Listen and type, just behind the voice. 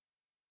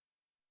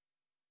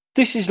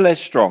This is Les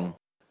Strong,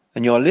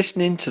 and you're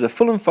listening to the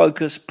Fulham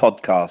Focus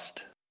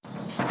podcast.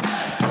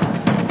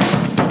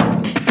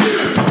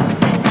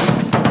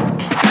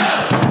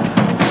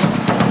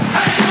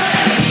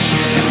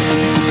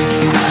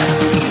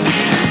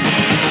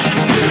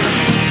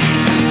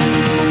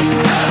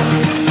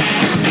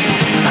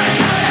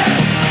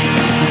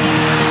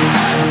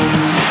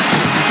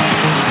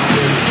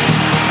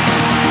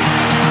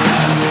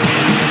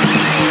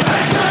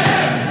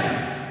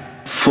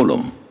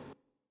 Fulham.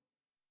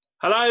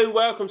 Hello,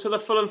 welcome to the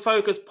Fulham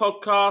Focus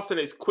podcast, and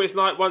it's quiz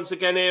night once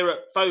again here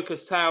at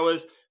Focus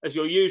Towers as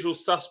your usual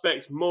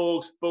suspects,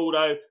 Morgs,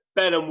 Baldo,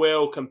 Ben and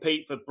Will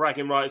compete for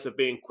bragging rights of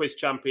being quiz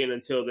champion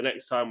until the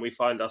next time we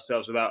find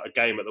ourselves without a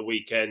game at the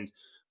weekend.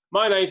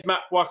 My name's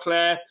Matt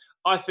Boisclair.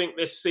 I think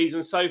this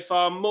season so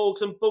far,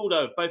 Morgs and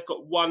Baldo have both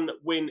got one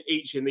win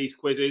each in these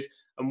quizzes,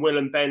 and Will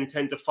and Ben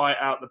tend to fight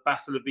out the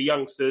battle of the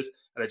youngsters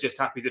and are just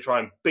happy to try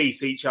and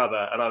beat each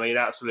other. And I mean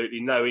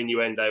absolutely no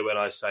innuendo when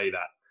I say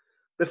that.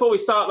 Before we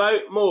start though,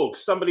 Morgs,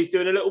 somebody's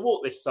doing a little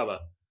walk this summer.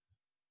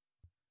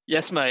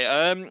 Yes, mate.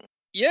 On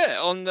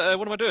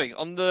what am I doing?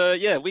 On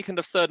the weekend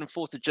of 3rd and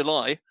 4th of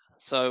July,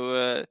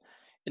 so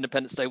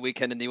Independence Day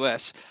weekend in the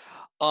US,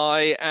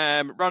 I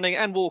am running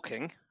and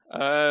walking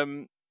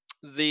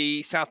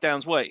the South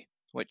Downs Way,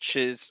 which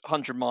is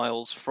 100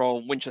 miles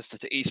from Winchester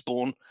to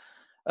Eastbourne,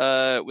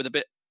 with a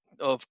bit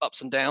of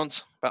ups and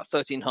downs, about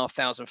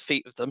 13,500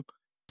 feet of them.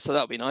 So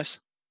that'll be nice.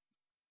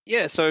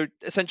 Yeah, so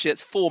essentially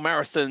it's 4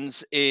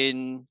 marathons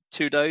in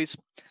 2 days.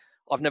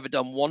 I've never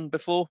done one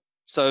before,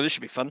 so this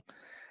should be fun.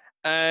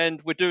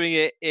 And we're doing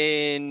it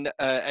in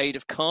aid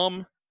of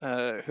Calm,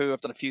 who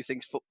I've done a few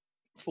things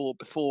for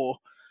before.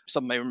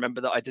 Some may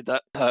remember that I did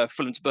that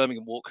Fulham to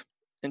Birmingham walk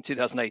in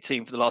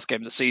 2018 for the last game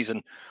of the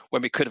season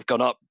when we could have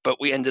gone up, but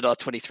we ended our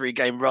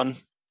 23-game run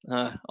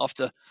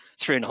after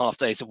 3.5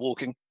 days of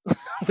walking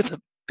with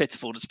a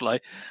pitiful display.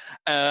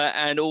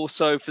 And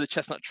also for the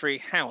Chestnut Tree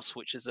House,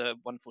 which is a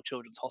wonderful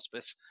children's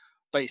hospice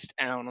based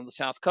down on the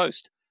south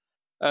coast.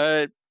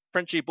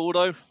 Frenchie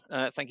Baldo,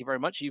 thank you very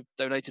much. You've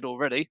donated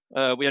already.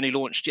 We only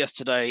launched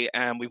yesterday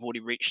and we've already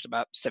reached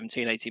about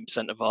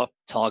 17-18% of our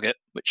target,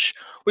 which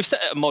we've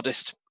set at a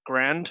modest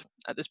 £1,000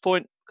 at this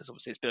point, because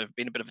obviously it's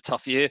been a bit of a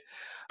tough year.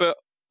 But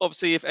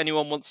obviously if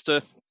anyone wants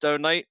to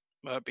donate,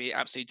 I'd be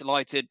absolutely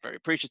delighted, very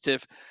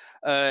appreciative.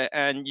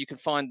 And you can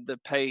find the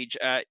page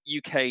at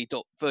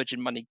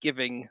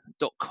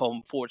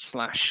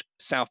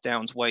uk.virginmoneygiving.com/South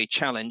Downs Way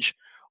Challenge,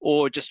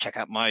 or just check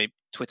out my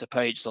Twitter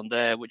page on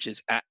there, which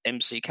is at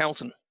MC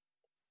Calton.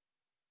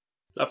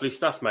 Lovely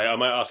stuff, mate. I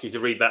might ask you to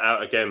read that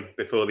out again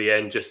before the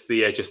end, just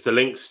the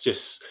links,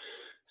 just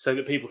so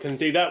that people can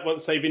do that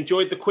once they've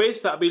enjoyed the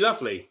quiz. That'd be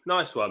lovely.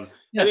 Nice one.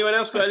 Yeah, Anyone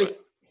else got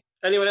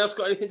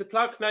anything to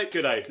plug? No?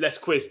 Good. Let's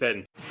quiz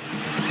then.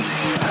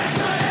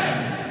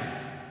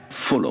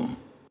 Fulham.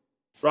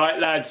 Right,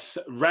 lads.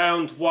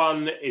 Round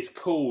 1 is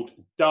called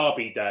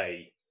Derby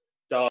Day.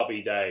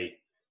 Derby Day.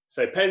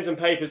 So pens and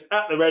papers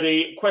at the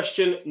ready.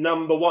 Question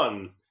number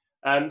 1.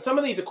 Some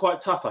of these are quite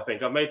tough, I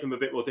think. I've made them a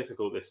bit more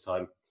difficult this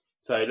time.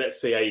 So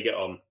let's see how you get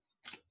on.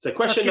 So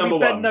question number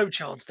 1. Ben no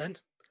chance then.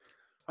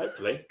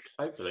 Hopefully.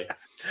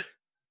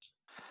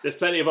 There's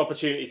plenty of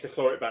opportunities to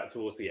claw it back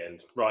towards the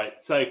end. Right,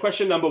 so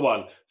question number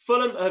 1.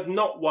 Fulham have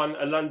not won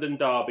a London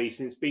derby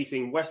since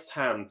beating West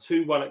Ham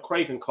 2-1 at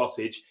Craven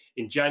Cottage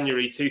in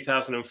January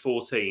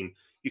 2014.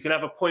 You can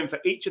have a point for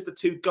each of the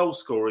 2 goal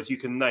scorers you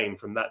can name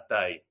from that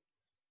day.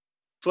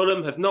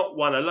 Fulham have not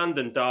won a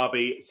London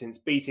derby since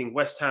beating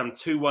West Ham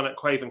 2-1 at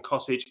Craven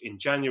Cottage in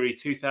January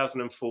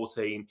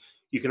 2014.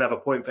 You can have a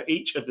point for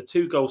each of the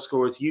 2 goal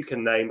scorers you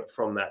can name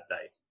from that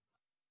day.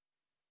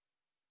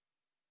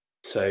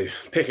 So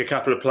pick a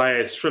couple of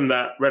players from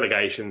that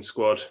relegation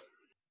squad,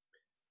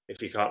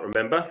 if you can't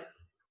remember.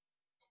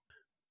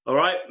 All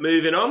right,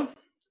 moving on.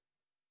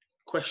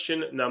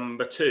 Question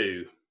number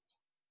 2.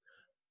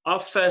 Our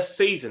first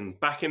season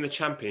back in the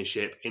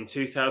Championship in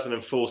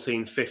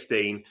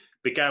 2014-15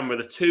 began with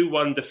a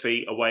 2-1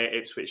 defeat away at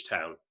Ipswich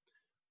Town.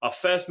 Our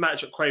first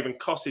match at Craven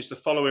Cottage the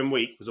following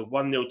week was a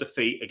 1-0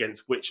 defeat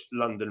against which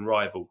London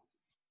rival?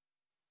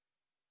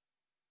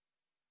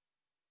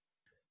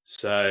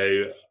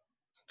 So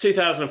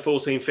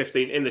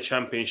 2014-15 in the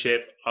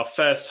Championship, our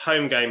first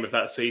home game of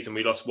that season,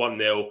 we lost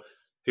 1-0.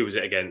 Who was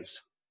it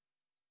against?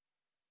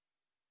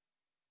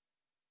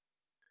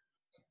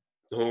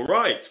 All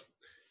right.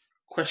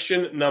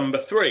 Question number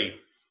 3.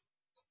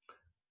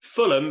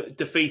 Fulham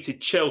defeated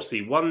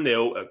Chelsea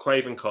 1-0 at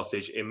Craven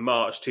Cottage in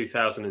March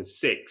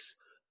 2006.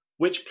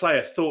 Which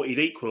player thought he'd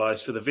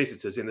equalised for the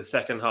visitors in the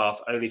second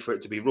half, only for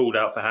it to be ruled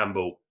out for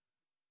handball?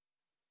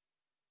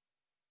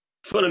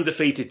 Fulham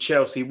defeated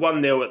Chelsea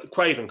 1-0 at the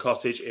Craven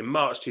Cottage in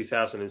March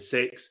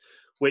 2006.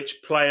 Which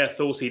player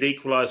thought he'd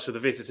equalised for the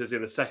visitors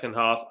in the second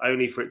half,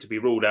 only for it to be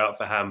ruled out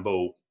for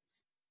handball?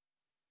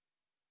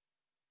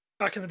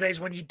 Back in the days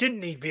when you didn't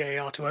need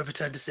VAR to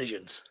overturn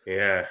decisions.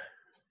 Yeah.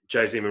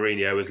 Jose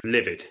Mourinho was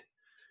livid.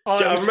 Oh,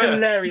 it was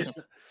hilarious.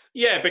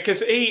 Yeah,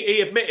 because he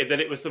admitted that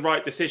it was the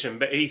right decision,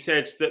 but he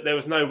said that there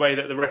was no way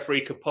that the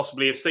referee could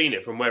possibly have seen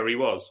it from where he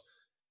was.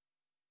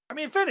 I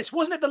mean, in fairness,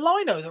 wasn't it the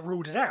lino that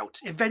ruled it out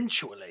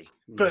eventually?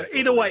 But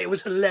either way, it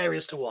was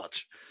hilarious to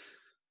watch.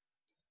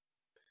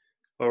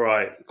 All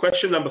right.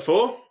 Question number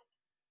 4.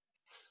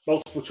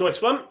 Multiple choice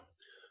one.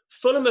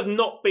 Fulham have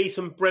not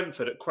beaten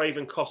Brentford at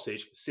Craven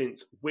Cottage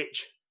since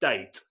which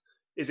date?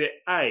 Is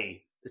it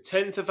A, the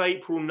 10th of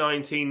April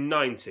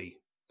 1990?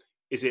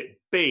 Is it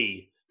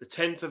B, the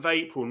 10th of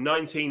April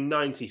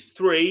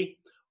 1993?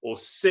 Or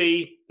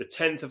C, the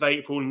 10th of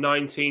April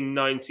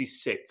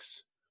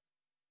 1996?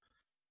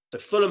 So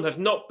Fulham have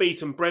not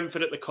beaten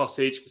Brentford at the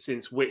Cottage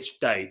since which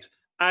date?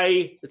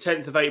 A, the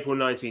 10th of April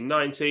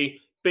 1990,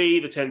 B,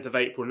 the 10th of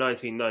April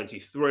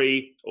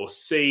 1993, or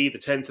C, the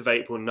 10th of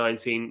April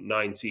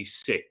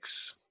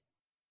 1996.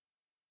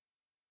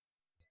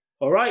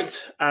 All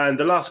right, and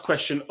the last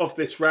question of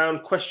this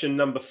round, question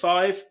number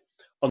 5.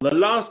 On the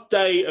last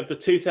day of the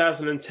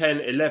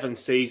 2010-11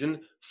 season,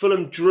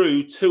 Fulham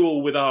drew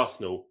 2-2 with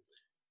Arsenal.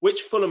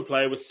 Which Fulham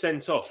player was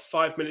sent off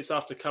 5 minutes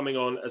after coming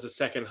on as a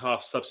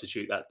second-half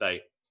substitute that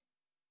day?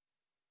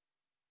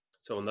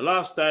 So on the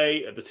last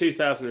day of the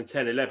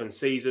 2010-11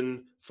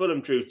 season,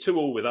 Fulham drew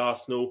 2-2 with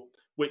Arsenal.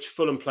 Which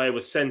Fulham player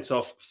was sent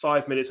off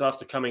 5 minutes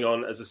after coming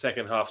on as a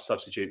second-half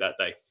substitute that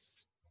day?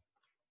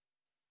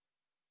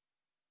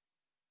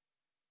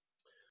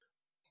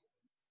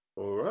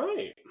 All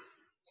right.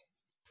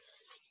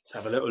 Let's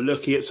have a little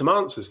looky at some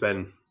answers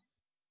then.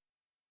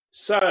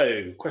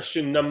 So,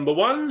 question number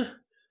 1.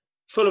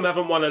 Fulham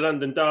haven't won a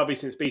London derby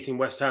since beating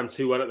West Ham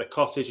 2-1 at the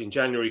Cottage in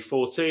January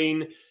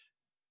 14.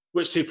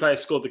 Which 2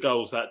 players scored the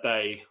goals that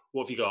day?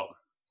 What have you got?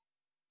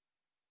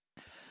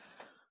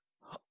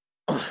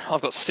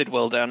 I've got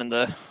Sidwell down in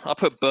there. I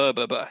put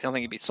Berber, but I think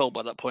he'd be sold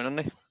by that point,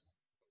 hadn't he?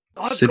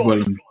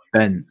 Sidwell and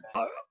Ben.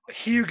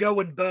 Hugo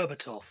and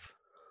Berbatov.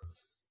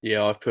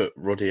 Yeah, I've put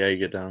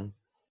Rodiega down.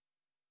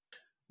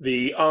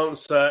 The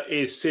answer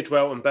is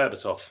Sidwell and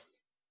Berbatov.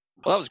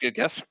 Well, that was a good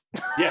guess.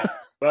 Yeah,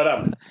 well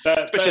done.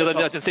 Especially, I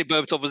didn't think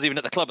Berbatov was even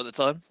at the club at the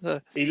time.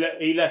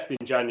 He left in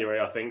January,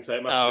 I think, so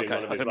it must have been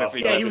one of his last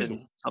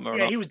seasons.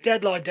 He was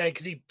deadline day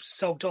because he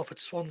sulked off at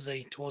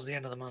Swansea towards the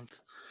end of the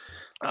month.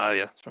 Oh,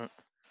 yeah, that's right.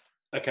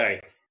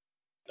 Okay.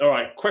 All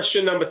right,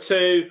 question number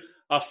 2.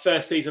 Our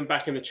first season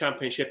back in the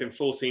Championship in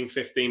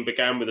 14-15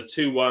 began with a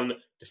 2-1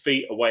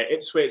 defeat away at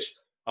Ipswich.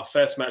 Our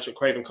first match at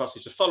Craven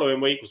Cottage the following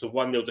week was a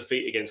 1-0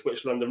 defeat against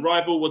which London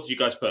rival? What did you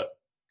guys put?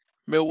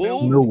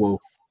 Millwall.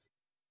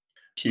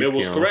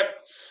 Millwall's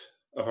correct.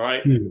 All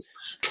right.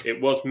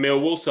 It was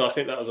Millwall, so I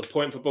think that was a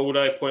point for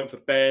Baldo, a point for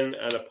Ben,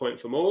 and a point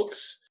for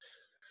Morgs.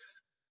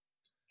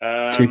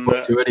 2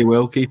 points already,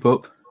 Will. Keep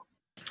up.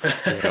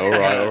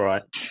 Yeah, all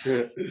right.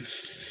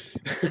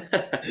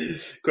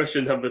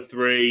 Question number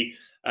 3.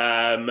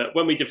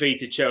 When we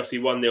defeated Chelsea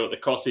 1-0 at the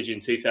Cottage in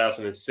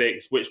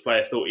 2006, which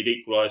player thought he'd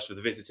equalised for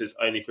the visitors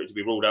only for it to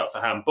be ruled out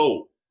for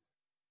handball?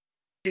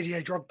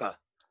 Didier Drogba.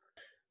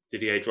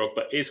 Didier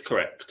Drogba is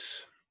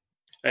correct.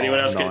 Anyone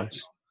else?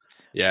 Nice.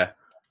 Yeah,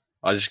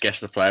 I just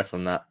guessed the player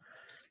from that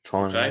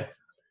time. Okay.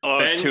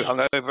 I was too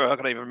hungover. I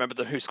can't even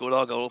remember who scored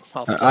our goal.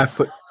 I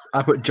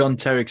put John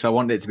Terry because I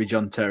wanted it to be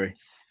John Terry.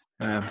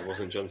 It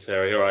wasn't John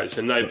Terry. All right,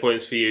 so no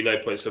points for you, no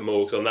points for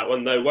Morgs on that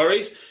one. No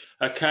worries.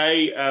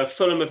 Okay,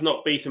 Fulham have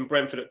not beaten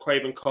Brentford at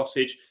Craven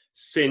Cottage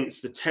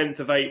since the 10th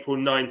of April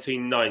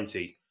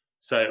 1990.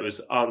 So it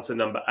was answer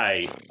number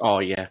A. Oh,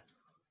 yeah.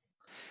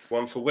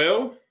 1 for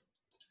Will.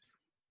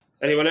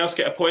 Anyone else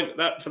get a point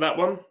for that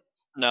one?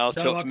 No, I was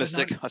too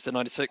optimistic. I said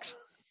 96.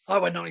 I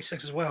went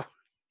 96 as well.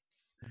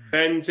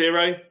 Ben,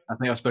 0. I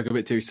think I spoke a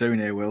bit too soon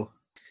here, Will.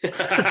 It's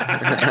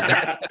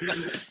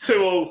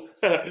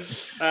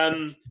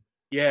 2-2.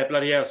 Yeah,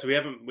 bloody hell. So we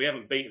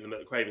haven't beaten them at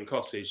the Craven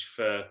Cottage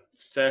for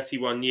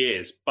 31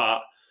 years. But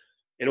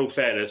in all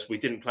fairness, we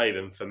didn't play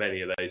them for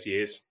many of those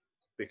years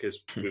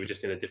because we were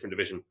just in a different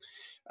division.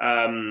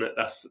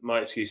 That's my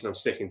excuse and I'm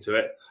sticking to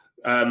it.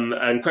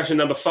 And question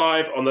number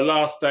 5. On the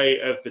last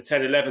day of the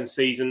 10-11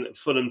 season,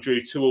 Fulham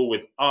drew 2-2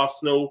 with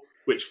Arsenal,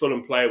 which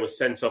Fulham player was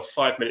sent off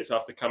 5 minutes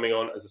after coming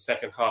on as a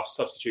second-half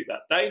substitute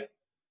that day.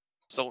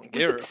 Sultan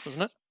Gira,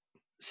 wasn't it?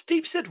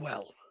 Steve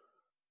Sidwell.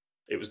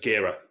 It was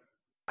Gira.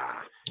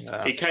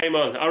 He came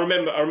on. I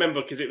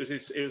remember because it was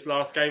his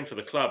last game for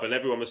the club, and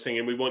everyone was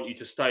singing, "We want you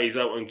to stay,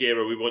 Zoltan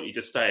Gira. We want you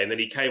to stay." And then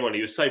he came on. He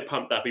was so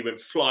pumped up. He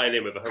went flying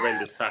in with a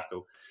horrendous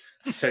tackle,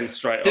 sent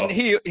straight off.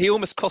 He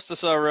almost cost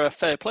us our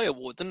fair play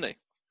award, didn't he?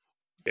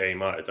 Yeah, he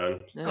might have done.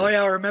 Yeah. Oh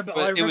yeah, I remember.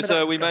 It was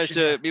we managed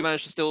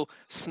to still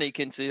sneak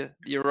into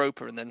the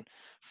Europa and then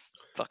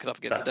fuck it up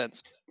against the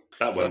Dents.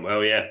 That went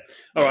well, yeah.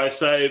 All right,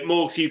 so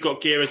Morgs, you've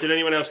got Gira. Did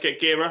anyone else get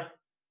Gira?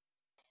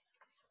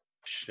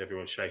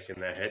 Everyone's shaking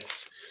their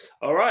heads.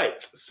 All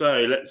right,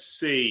 so let's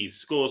see.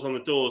 Scores on the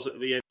doors at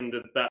the end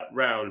of that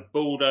round.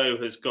 Baldo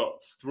has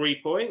got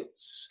 3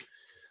 points.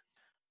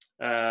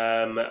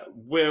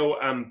 Will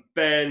and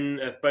Ben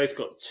have both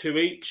got 2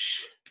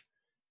 each.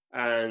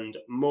 And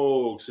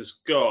Morgs has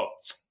got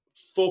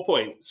 4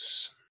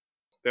 points.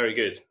 Very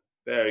good.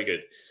 Very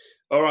good.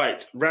 All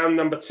right, round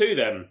number 2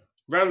 then.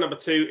 Round number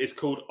 2 is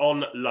called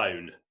On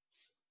Loan.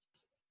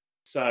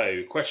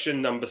 So,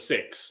 question number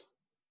 6.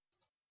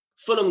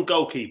 Fulham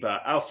goalkeeper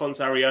Alphonse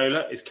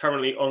Areola is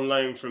currently on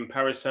loan from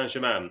Paris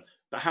Saint-Germain.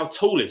 But how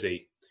tall is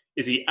he?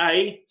 Is he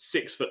A,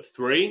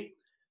 6'3",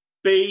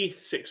 B,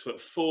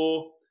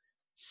 6'4",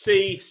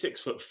 C,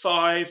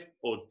 6'5",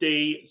 or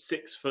D,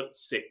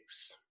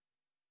 6'6"?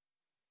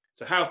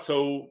 So how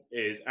tall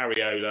is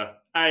Areola?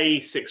 A,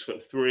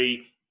 6'3",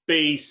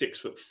 B,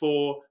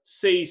 6'4",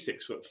 C,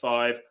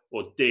 6'5",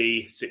 or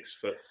D,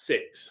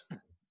 6'6"?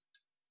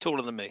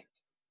 Taller than me.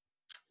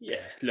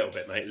 Yeah, a little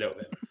bit, mate, a little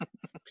bit.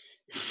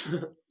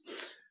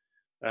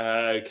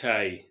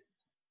 Okay.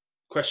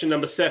 Question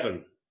number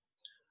 7.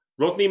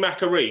 Rodney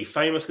McAree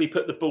famously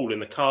put the ball in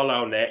the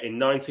Carlisle net in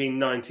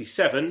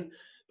 1997,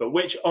 but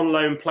which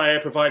on-loan player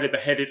provided the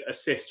headed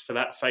assist for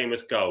that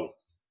famous goal?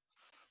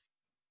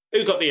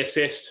 Who got the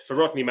assist for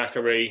Rodney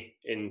McAree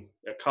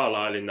at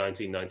Carlisle in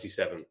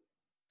 1997?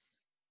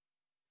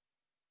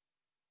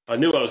 I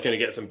knew I was going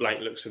to get some blank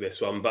looks for this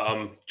one, but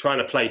I'm trying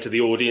to play to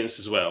the audience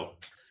as well.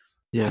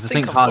 Yeah, if I think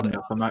think I've hard got it.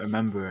 enough, I might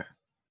remember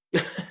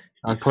it.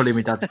 I'm probably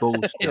my dad's balls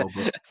still,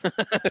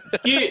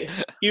 but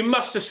You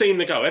must have seen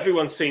the goal.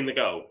 Everyone's seen the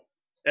goal.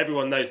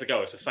 Everyone knows the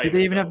goal. It's a did famous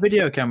they even goal. have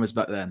video cameras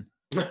back then?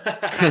 I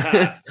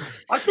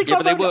think Yeah,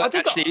 I've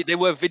but only- they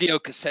were video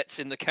cassettes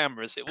in the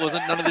cameras. It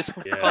wasn't none of this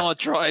Yeah. hard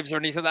drives or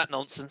anything of that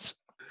nonsense.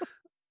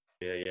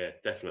 Yeah,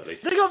 definitely.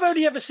 I think I've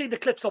only ever seen the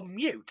clips on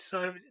mute.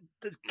 So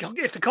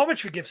if the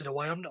commentary gives it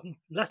away, I'm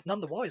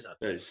none the wiser.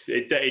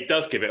 It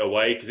does give it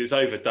away because it's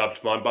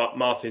overdubbed by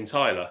Martin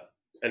Tyler,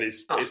 and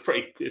it's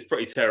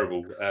pretty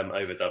terrible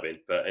overdubbing.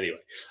 But anyway,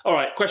 all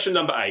right. Question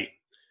number 8: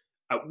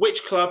 At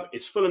which club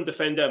is Fulham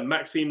defender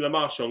Maxime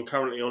Lemarchand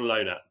currently on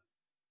loan at?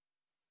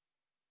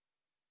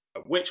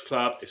 At which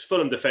club is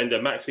Fulham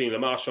defender Maxime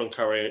Lemarchand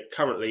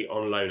currently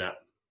on loan at?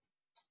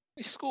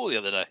 He scored the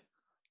other day.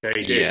 Yeah,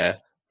 he did.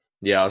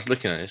 Yeah, I was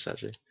looking at this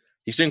actually.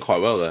 He's doing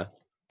quite well there,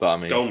 but I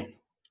mean,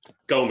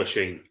 Goal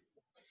machine.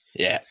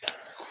 yeah,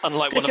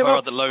 Unlike Stick one of him our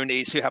up. other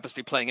loanees who happens to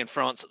be playing in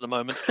France at the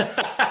moment.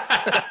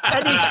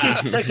 Any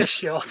excuse to take a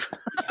shot.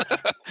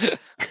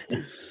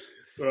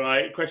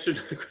 Right, question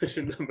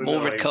number More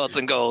 9. red cards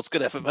than goals.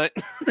 Good effort, mate.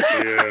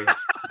 Yeah.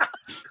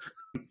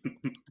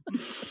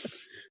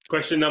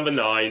 Question number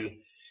 9.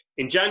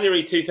 In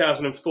January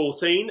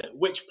 2014,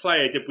 which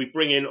player did we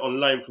bring in on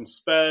loan from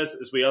Spurs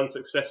as we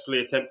unsuccessfully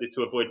attempted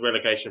to avoid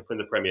relegation from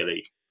the Premier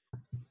League?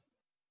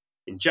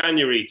 In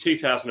January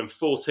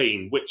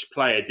 2014, which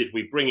player did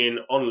we bring in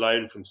on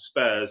loan from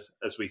Spurs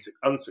as we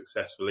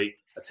unsuccessfully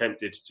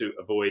attempted to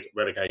avoid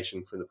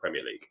relegation from the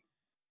Premier League?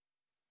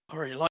 I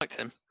really liked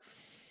him.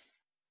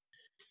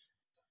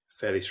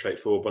 Fairly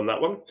straightforward on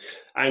that one.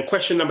 And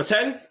question number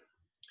 10.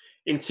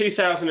 In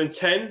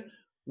 2010,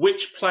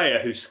 which player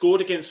who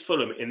scored against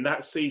Fulham in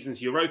that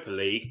season's Europa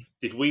League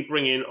did we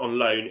bring in on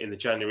loan in the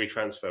January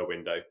transfer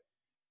window?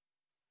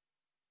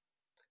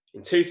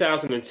 In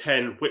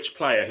 2010, which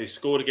player who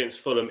scored against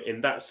Fulham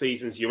in that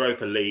season's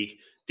Europa League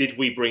did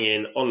we bring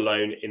in on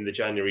loan in the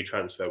January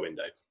transfer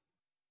window?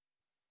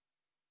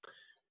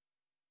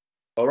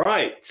 All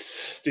right,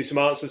 let's do some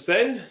answers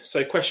then.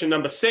 So question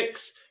number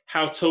 6,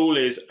 how tall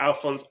is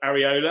Alphonse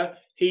Areola?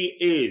 He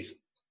is,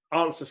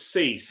 answer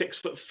C,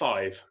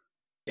 6'5".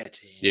 Get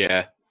in.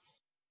 yeah.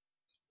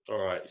 All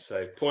right,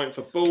 so point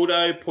for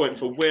Baldo, point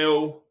for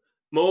Will.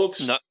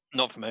 Morgs? No,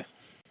 not for me.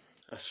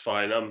 That's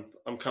fine.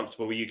 I'm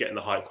comfortable with you getting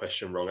the height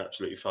question wrong.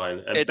 Absolutely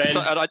fine. And It's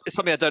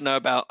something I don't know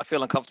about. I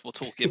feel uncomfortable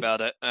talking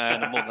about it,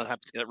 and I'm more than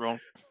happy to get it wrong.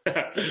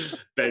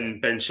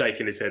 Ben's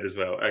shaking his head as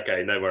well.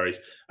 Okay, no worries.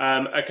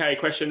 Okay,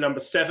 question number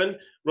 7.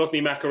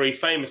 Rodney McAree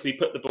famously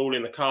put the ball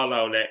in the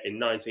Carlisle net in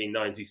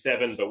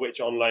 1997, but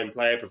which on-loan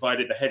player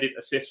provided the headed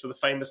assist for the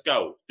famous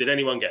goal? Did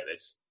anyone get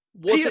this?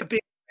 Was Peter it?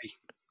 Beardsley.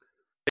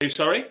 Who,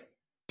 sorry?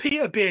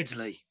 Peter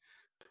Beardsley.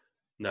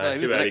 No, No, he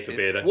too was the early next for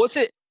year. Bearder.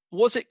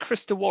 Was it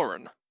Krista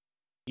Warren?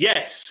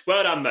 Yes,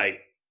 well done, mate.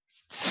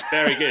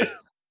 Very good.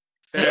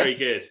 Very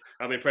good.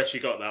 I'm impressed you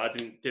got that. I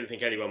didn't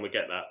think anyone would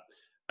get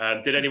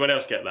that. Did anyone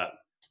else get that?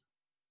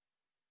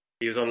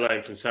 He was on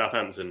loan from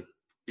Southampton.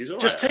 He was all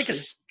Just right,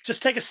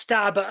 take a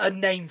stab at a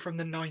name from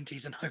the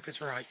 90s and hope it's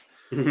right.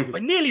 actually. I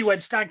nearly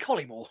went Stan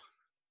Collymore.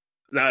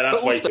 No, that's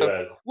But way also, too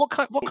early. What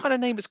kind of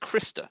name is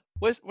Krista?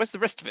 Where's the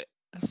rest of it?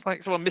 It's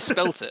like someone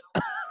misspelt it.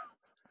 I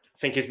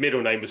think his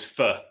middle name was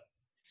Fur.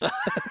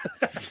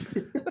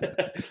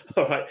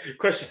 All right.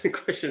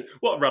 Question.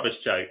 What a rubbish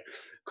joke.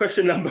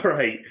 Question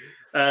number 8.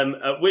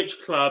 At which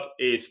club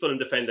is Fulham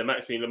defender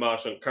Maxime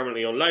Lemarchand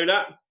currently on loan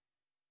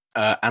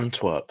at?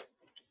 Antwerp.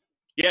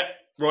 Yeah,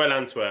 Royal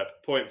Antwerp.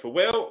 Point for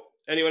Will.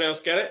 Anyone else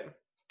get it?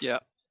 Yeah.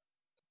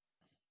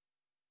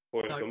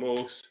 Point No. for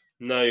Morse.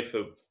 No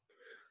for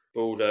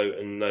Baldo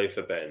and no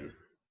for Ben.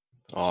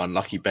 Oh,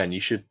 unlucky Ben. You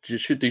should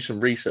do some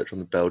research on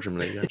the Belgium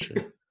league,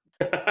 actually.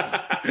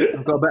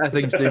 I've got better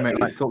things to do, mate,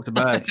 like talk to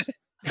birds.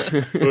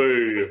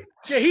 Ooh.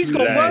 Yeah, he's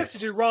got work Lads. to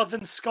do rather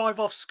than skive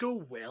off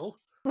school, Will.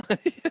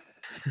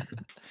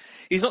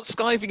 He's not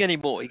skiving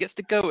anymore. He gets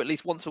to go at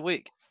least once a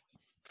week.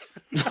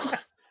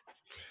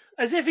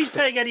 As if he's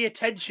paying any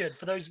attention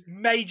for those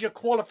major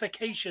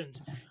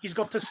qualifications he's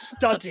got to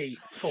study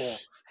for.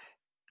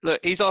 Look,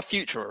 he's our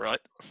future, all right?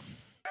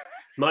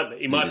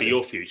 He might be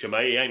your future,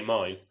 mate. He ain't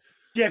mine.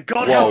 Yeah,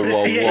 God Whoa, help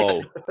if he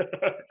is.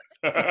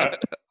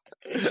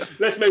 whoa.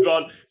 Let's move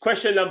on.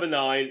 Question number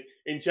 9.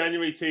 In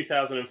January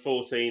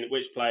 2014,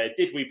 which player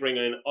did we bring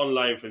in on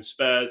loan from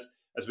Spurs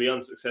as we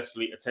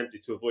unsuccessfully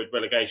attempted to avoid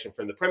relegation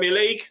from the Premier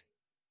League?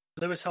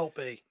 Lewis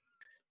Holtby.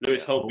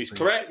 Lewis Holtby's Holtby.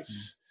 correct.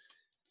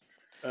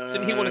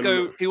 Didn't he want to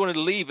go? He wanted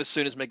to leave as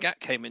soon as Magat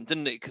came in,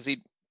 didn't he? Because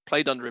he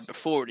played under him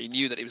before, and he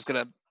knew that there was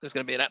going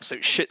to be an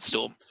absolute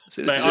shitstorm. As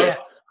soon as Mate, he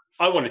left.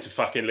 I wanted to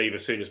fucking leave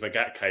as soon as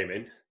Magat came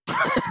in.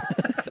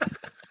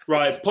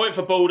 Right, point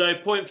for Baldo,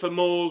 point for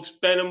Morgs.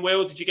 Ben and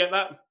Will, did you get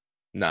that?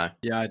 No.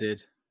 Yeah, I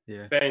did.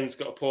 Yeah. Ben's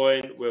got a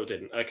point, Will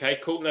didn't. Okay,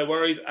 cool, no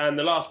worries. And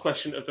the last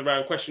question of the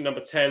round, question number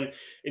 10.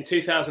 In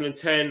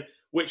 2010,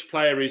 which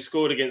player who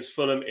scored against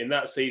Fulham in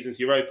that season's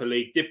Europa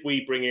League did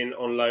we bring in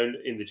on loan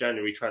in the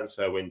January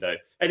transfer window?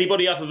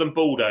 Anybody other than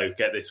Baldo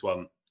get this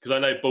one? Because I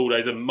know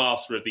Baldo's a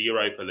master of the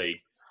Europa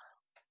League.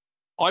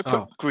 I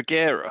put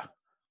Grigera.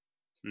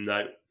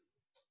 No.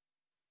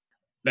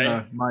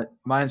 Ben? No,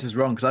 my answer's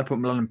wrong because I put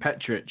Milan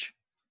Petric.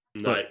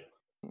 No.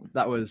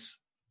 That was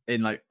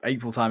in like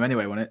April time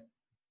anyway, wasn't it?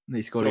 And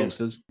he scored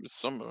against us. It was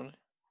summer, wasn't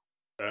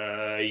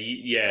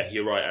Yeah,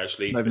 you're right,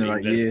 actually. Maybe in the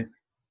right year.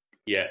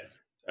 Yeah.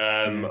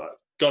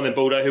 Go on then,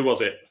 Baldo. Who was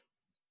it?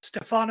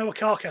 Stefano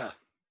Akaka.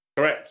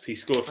 Correct. He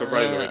scored for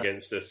Roma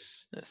against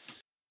us.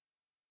 Yes.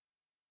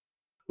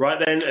 Right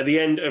then, at the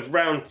end of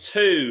round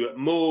 2,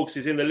 Morgs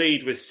is in the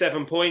lead with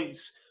 7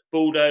 points.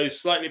 Baldo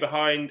slightly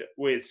behind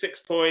with 6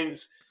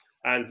 points.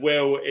 And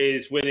Will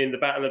is winning the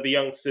Battle of the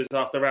Youngsters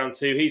after round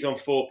 2. He's on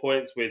 4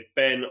 points with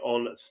Ben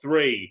on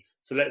 3.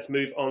 So let's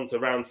move on to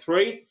round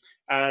 3.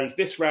 And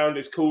this round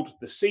is called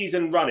the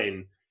Season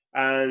Run-In.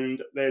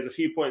 And there's a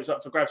few points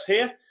up for grabs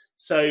here.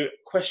 So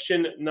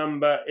question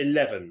number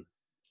 11.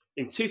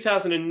 In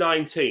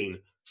 2019,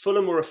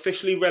 Fulham were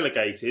officially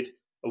relegated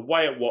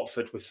away at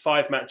Watford with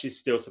 5 matches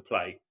still to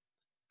play.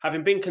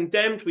 Having been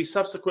condemned, we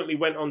subsequently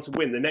went on to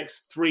win the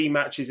next 3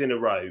 matches in a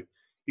row.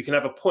 You can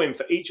have a point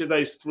for each of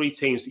those 3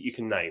 teams that you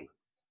can name.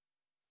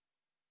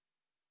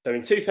 So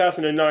in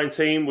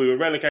 2019, we were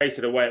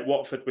relegated away at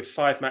Watford with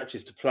 5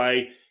 matches to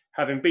play.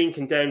 Having been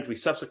condemned, we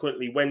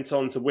subsequently went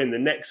on to win the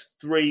next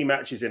 3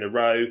 matches in a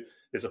row.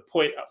 There's a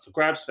point up for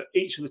grabs for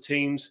each of the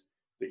teams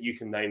that you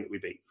can name that we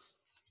beat.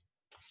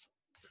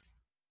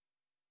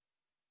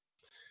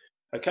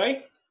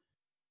 Okay.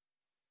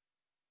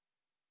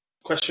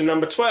 Question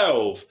number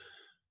 12.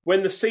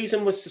 When the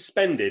season was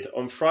suspended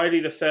on Friday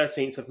the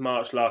 13th of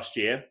March last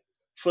year,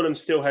 Fulham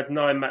still had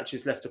 9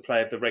 matches left to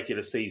play of the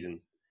regular season.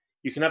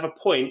 You can have a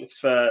point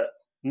for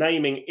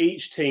naming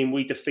each team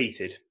we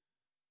defeated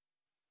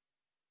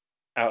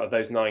out of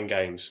those 9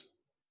 games.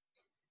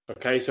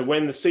 Okay, so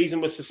when the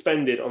season was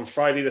suspended on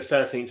Friday the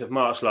 13th of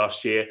March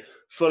last year,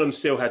 Fulham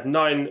still had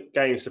 9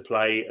 games to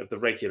play of the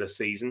regular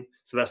season,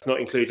 so that's not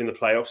including the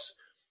playoffs.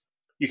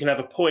 You can have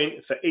a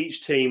point for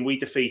each team we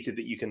defeated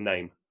that you can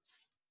name.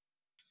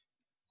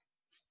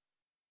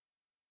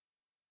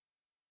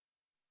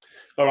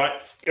 All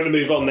right, going to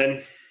move on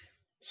then.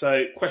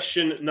 So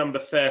question number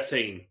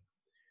 13.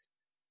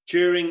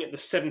 During the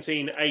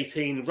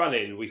 17-18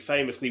 run-in, we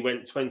famously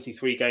went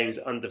 23 games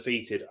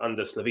undefeated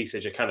under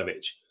Slavica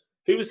Jokanovic.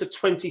 Who was the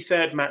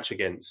 23rd match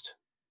against?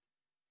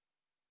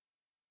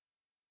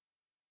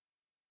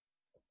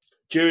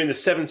 During the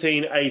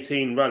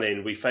 17-18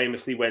 run-in, we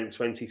famously went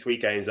 23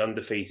 games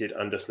undefeated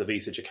under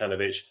Slavica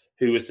Jokanovic.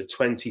 Who was the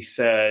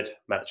 23rd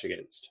match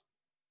against?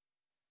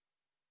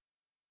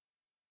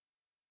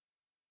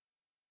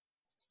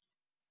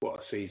 What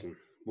a season.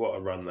 What a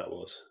run that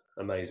was.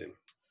 Amazing.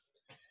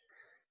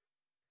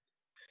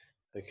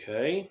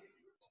 Okay.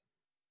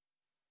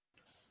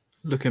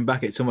 Looking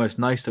back, it's almost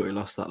nice that we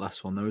lost that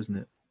last one, though, isn't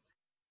it?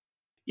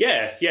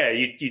 Yeah.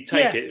 You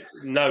take it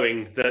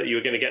knowing that you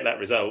were going to get that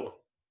result.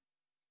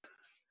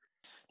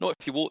 Not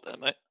if you walk there,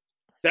 mate.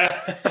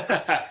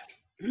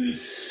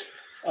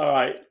 All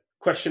right.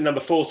 Question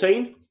number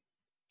 14.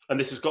 And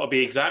this has got to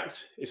be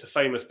exact. It's a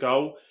famous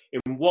goal.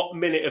 In what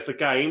minute of the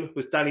game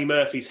was Danny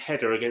Murphy's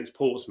header against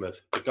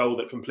Portsmouth, the goal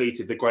that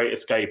completed the Great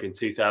Escape in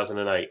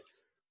 2008?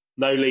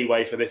 No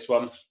leeway for this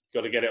one.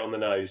 Got to get it on the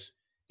nose.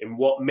 In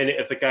what minute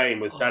of the game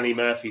was Danny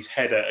Murphy's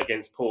header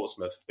against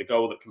Portsmouth, the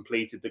goal that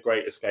completed the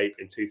Great Escape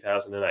in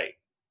 2008?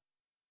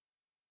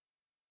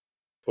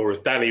 Or as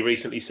Danny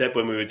recently said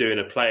when we were doing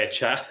a player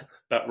chat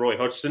about Roy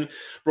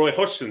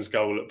Hodgson's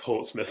goal at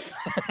Portsmouth.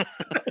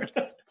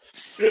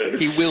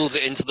 He wills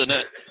it into the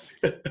net.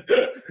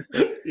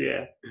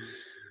 Yeah.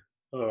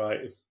 All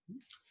right.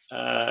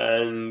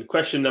 And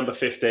question number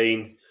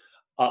 15.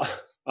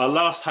 Our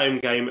last home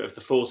game of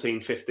the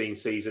 14-15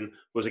 season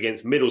was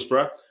against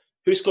Middlesbrough,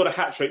 who scored a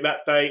hat-trick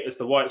that day as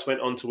the Whites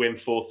went on to win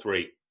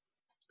 4-3.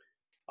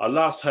 Our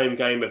last home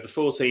game of the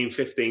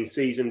 14-15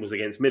 season was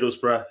against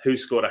Middlesbrough, who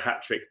scored a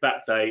hat-trick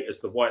that day as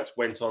the Whites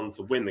went on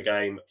to win the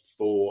game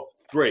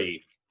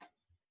 4-3.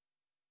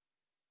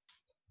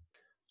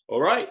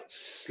 All right,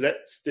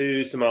 let's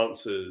do some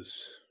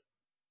answers.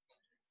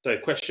 So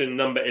question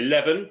number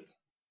 11.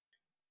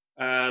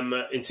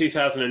 In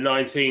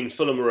 2019,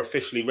 Fulham were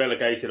officially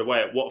relegated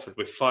away at Watford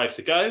with 5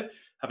 to go.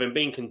 Having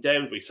been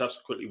condemned, we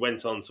subsequently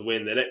went on to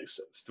win the next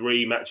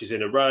 3 matches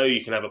in a row.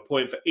 You can have a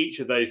point for each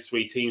of those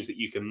 3 teams that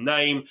you can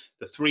name.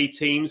 The 3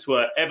 teams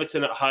were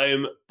Everton at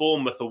home,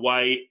 Bournemouth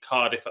away,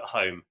 Cardiff at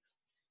home.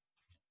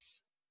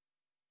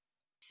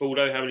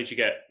 Baldo, how many did you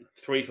get?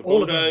 3 for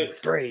All of Baldo. them.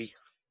 3.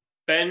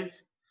 Ben?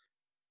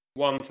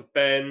 1 for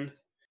Ben.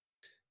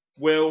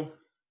 Will?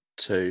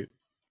 2.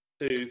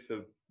 2 for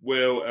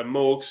Will. And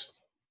Morgs?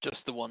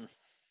 Just the one.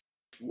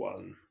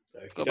 1.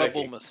 Got about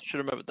Bournemouth. Should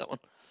have remembered that one.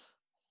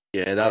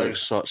 Yeah, that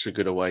looks such a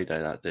good away day,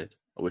 that did.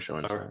 I wish I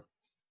went to that.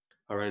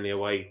 Our only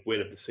away win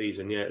of the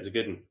season. Yeah, it was a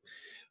good one.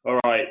 All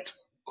right.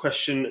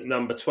 Question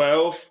number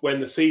 12.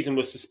 When the season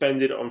was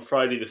suspended on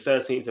Friday the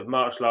 13th of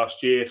March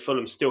last year,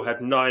 Fulham still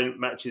had 9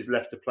 matches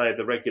left to play of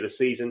the regular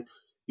season.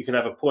 You can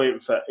have a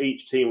point for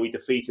each team we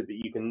defeated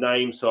that you can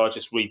name, so I'll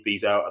just read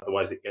these out,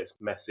 otherwise it gets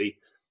messy.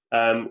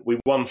 We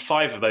won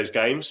 5 of those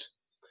games,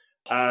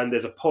 and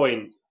there's a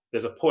point.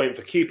 There's a point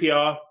for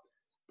QPR,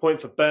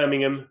 point for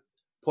Birmingham,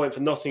 point for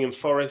Nottingham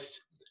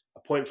Forest, a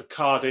point for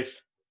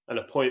Cardiff, and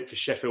a point for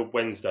Sheffield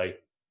Wednesday.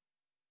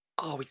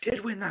 Oh, we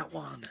did win that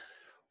one.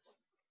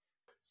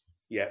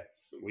 Yeah,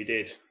 we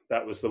did.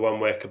 That was the one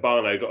where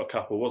Cabano got a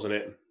couple, wasn't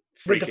it?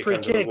 With the free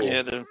under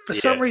kicks. wall. For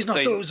some reason,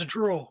 I thought it was a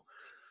draw.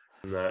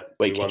 No,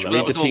 Wait, we won could that you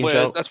read one. the teams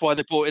out? That's why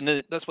they brought in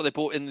the. That's why they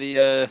brought in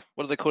the.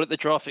 What do they call it? The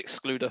draft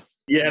excluder.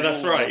 Yeah,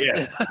 that's right.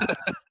 Yeah,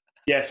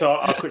 yeah. So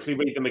I'll quickly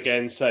read them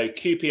again. So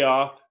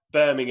QPR,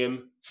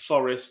 Birmingham,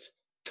 Forest,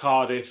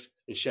 Cardiff,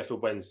 and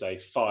Sheffield Wednesday.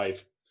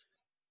 5.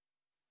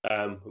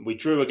 We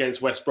drew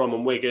against West Brom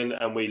and Wigan,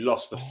 and we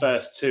lost the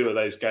first 2 of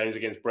those games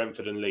against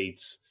Brentford and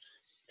Leeds.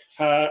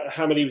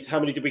 How many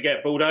did we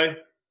get, Baldo?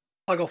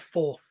 I got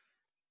 4.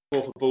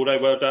 4 for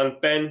Baldo. Well done,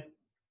 Ben.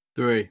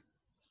 3.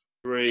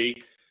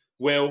 3.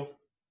 Will.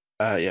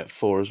 Yeah,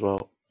 4 as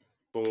well.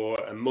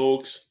 4 and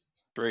Morgs.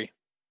 3.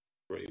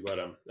 3. Well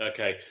done.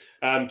 Okay.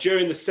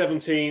 During the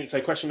 17, so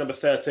question number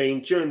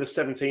 13, during the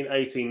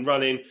 17-18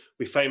 run-in,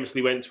 we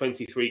famously went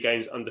 23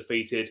 games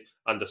undefeated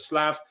under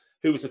Slav.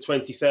 Who was the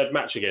 23rd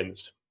match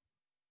against?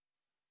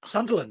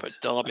 Sunderland. But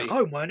Derby. At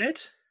home, weren't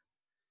it?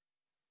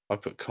 I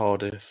put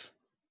Cardiff.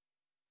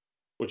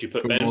 What'd you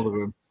put, From Ben?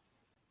 Rotherham.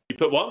 You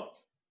put what?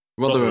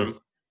 Rotherham.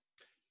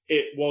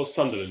 It was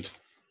Sunderland.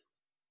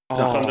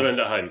 Oh. Sunderland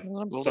at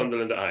home.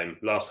 Sunderland at home.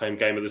 Last home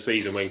game of the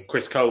season when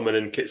Chris Coleman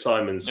and Kit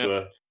Simons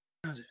were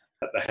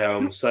at the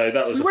helm. So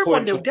that was We a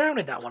went point. 1-0 down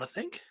in that one, I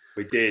think.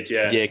 We did,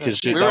 yeah. Yeah,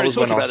 because We were that already was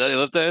when talking about that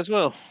the other day as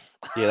well.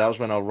 Yeah, that was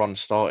when our run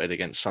started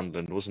against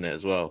Sunderland, wasn't it,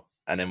 as well?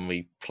 And then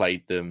we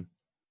played them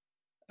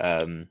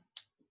again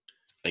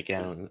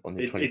on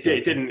the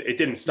 23rd. It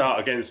didn't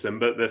start against them,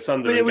 but the But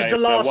Sunderland it was game the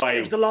last. away.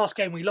 It was the last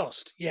game we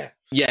lost. Yeah.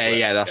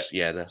 Yeah, that's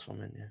what I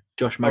meant, yeah.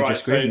 Josh All Major right,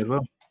 screaming so- as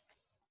well.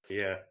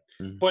 Yeah.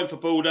 Mm. Point for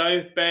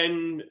Baldo.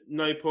 Ben,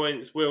 no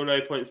points. Will, no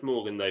points.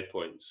 Morgan, no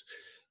points.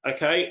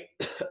 Okay.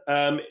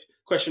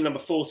 Question number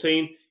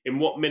 14. In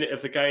what minute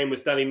of the game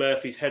was Danny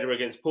Murphy's header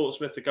against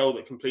Portsmouth, the goal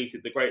that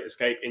completed the Great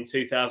Escape in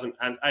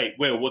 2008?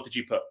 Will, what did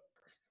you put?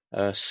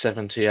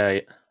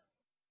 78.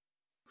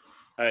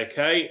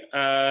 Okay.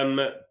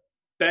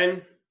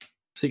 Ben,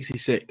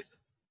 66th.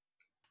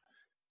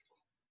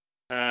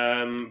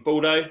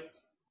 Baldo,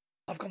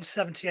 I've gone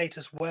 78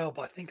 as well,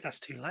 but I think that's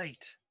too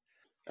late.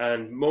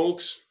 and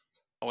Morgs.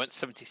 I went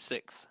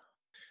 76th.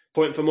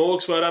 Point for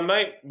Morgs. Well done,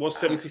 mate. Was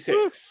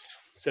 76.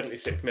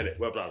 76th minute.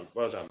 Well done.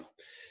 Well done.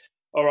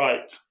 All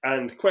right.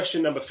 And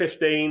question number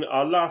 15.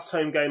 Our last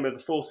home game of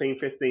the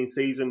 14-15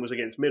 season was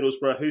against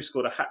Middlesbrough, who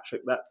scored a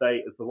hat-trick that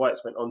day as the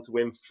Whites went on to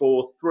win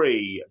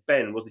 4-3.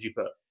 Ben, what did you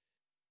put?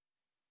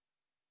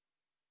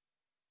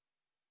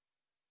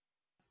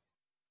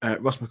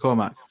 Ross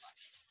McCormack.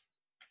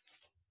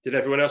 Did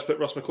everyone else put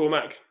Ross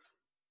McCormack?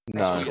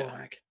 No,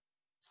 McCormack.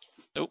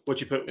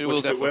 What'd you put? Who What'd will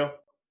you go put, for Will?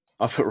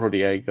 I put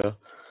Rodieger.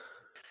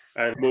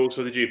 And Morgs,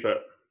 what did you put?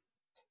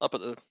 Up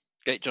at the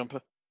gate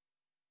jumper.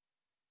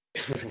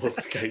 It was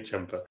the gate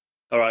jumper.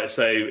 All right,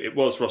 so it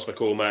was Ross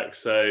McCormack.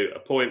 So a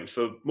point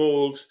for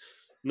Morgs,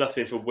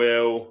 nothing for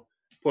Will,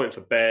 point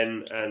for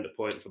Ben, and a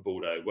point for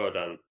Baldo. Well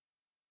done.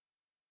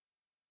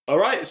 All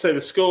right, so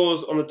the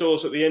scores on the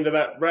doors at the end of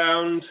that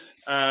round.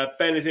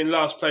 Ben is in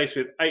last place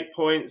with 8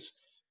 points.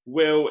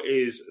 Will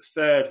is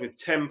third with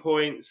 10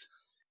 points.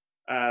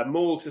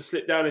 Morgs has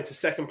slipped down into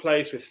second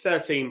place with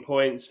 13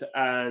 points.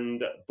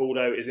 And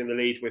Baldo is in the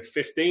lead with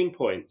 15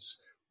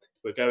 points.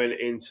 We're going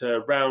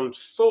into round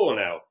 4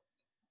 now.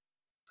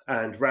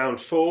 And round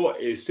 4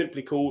 is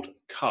simply called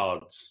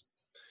cards.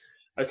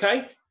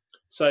 Okay,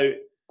 so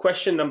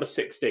question number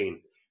 16.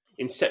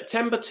 In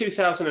September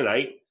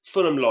 2008,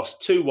 Fulham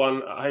lost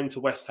 2-1 at home to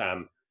West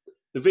Ham.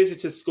 The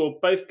visitors scored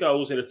both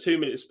goals in a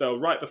 2-minute spell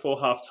right before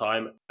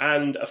half-time,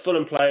 and a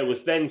Fulham player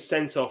was then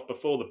sent off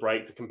before the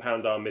break to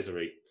compound our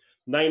misery.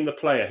 Name the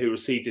player who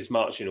received his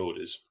marching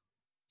orders.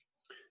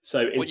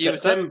 So What year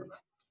was that?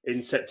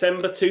 in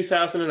September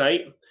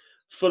 2008,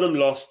 Fulham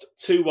lost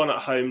 2-1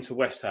 at home to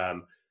West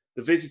Ham.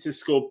 The visitors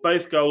scored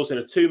both goals in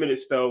a 2-minute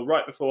spell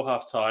right before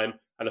half-time,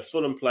 and a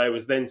Fulham player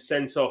was then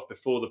sent off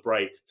before the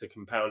break to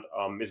compound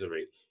our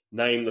misery.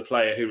 Name the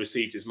player who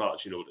received his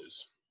marching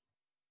orders.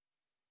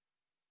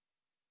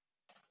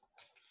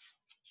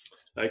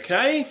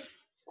 Okay,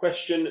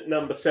 question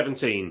number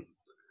 17.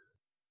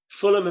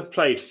 Fulham have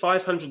played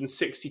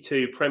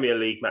 562 Premier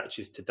League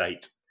matches to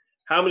date.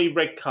 How many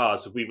red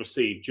cards have we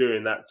received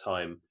during that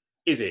time?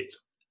 Is it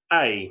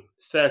A,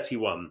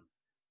 31,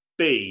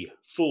 B,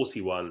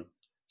 41,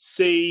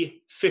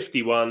 C,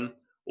 51,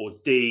 or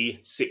D,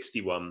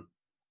 61?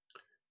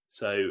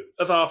 So,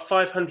 of our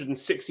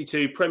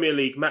 562 Premier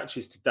League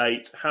matches to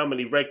date, how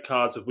many red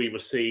cards have we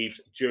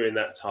received during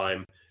that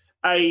time?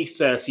 A,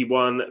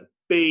 31,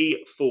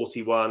 B,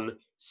 41,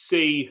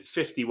 C,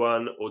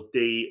 51, or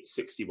D,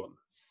 61?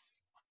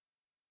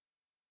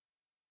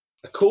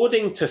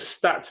 According to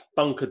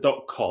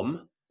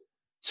statbunker.com,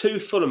 2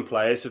 Fulham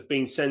players have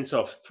been sent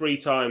off 3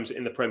 times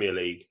in the Premier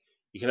League.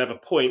 You can have a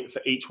point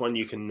for each one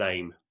you can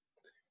name.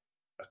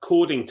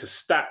 According to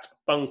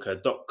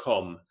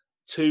statbunker.com,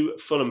 2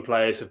 Fulham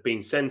players have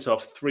been sent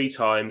off 3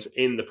 times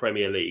in the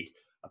Premier League.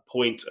 A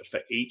point for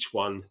each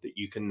one that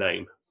you can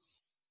name.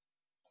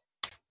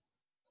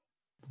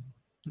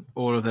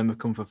 All of them have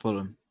come for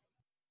Fulham.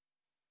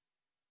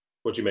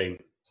 What do you mean?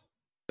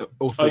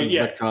 All 3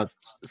 red cards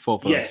for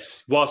Fulham.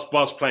 Yes,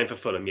 whilst playing for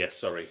Fulham. Yes,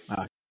 sorry.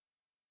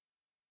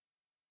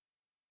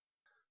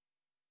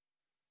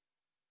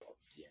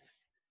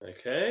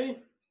 Okay.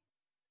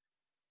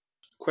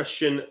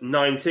 Question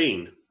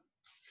 19.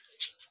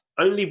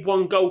 Only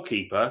one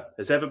goalkeeper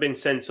has ever been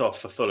sent off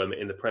for Fulham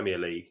in the Premier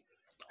League.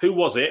 Who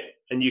was it?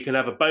 And you can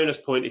have a bonus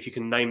point if you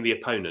can name the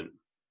opponent.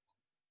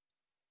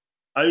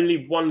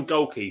 Only one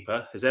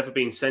goalkeeper has ever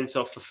been sent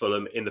off for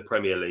Fulham in the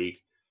Premier League.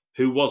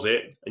 Who was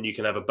it? And you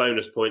can have a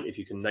bonus point if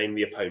you can name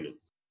the opponent.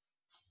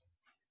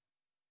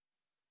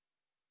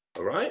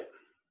 All right.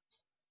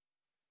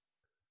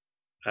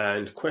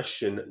 And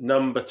question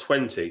number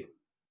 20.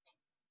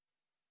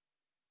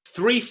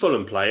 3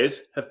 Fulham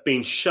players have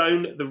been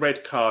shown the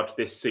red card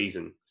this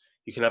season.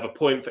 You can have a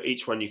point for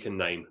each one you can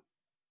name.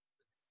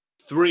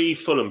 3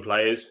 Fulham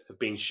players have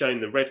been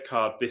shown the red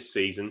card this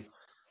season.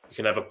 You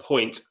can have a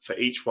point for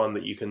each one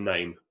that you can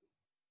name.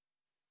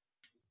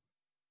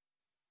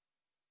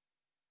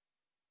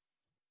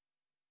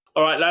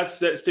 All right, lads,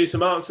 let's do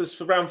some answers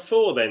for round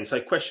 4 then. So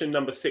question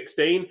number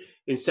 16.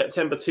 In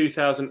September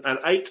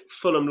 2008,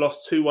 Fulham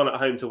lost 2-1 at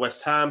home to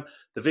West Ham.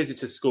 The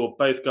visitors scored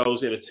both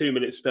goals in a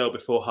 2-minute spell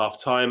before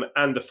half-time,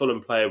 and the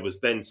Fulham player was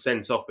then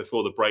sent off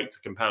before the break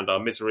to compound our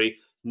misery.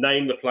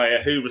 Name the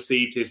player who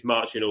received his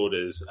marching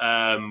orders.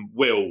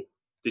 Will,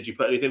 did you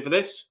put anything for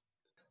this?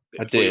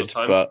 I did,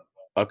 but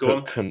I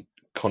put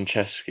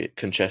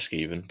Konchesky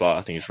even, but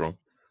I think it's wrong.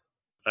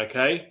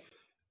 Okay.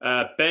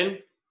 Ben?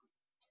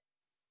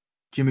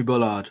 Jimmy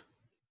Bullard.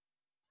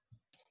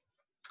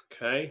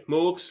 Okay.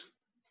 Morgs?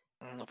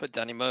 I'll put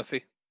Danny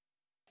Murphy.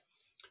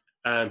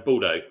 And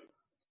Baldo?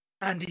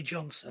 Andy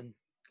Johnson.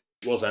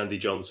 Was Andy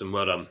Johnson.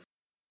 Well done.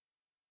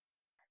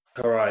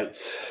 All right.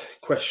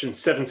 Question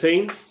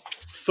 17.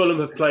 Fulham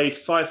have played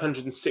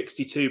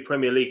 562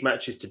 Premier League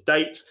matches to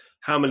date.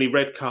 How many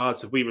red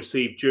cards have we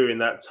received during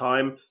that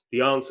time?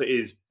 The answer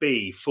is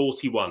B,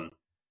 41.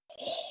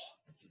 Oh,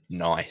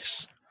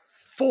 nice.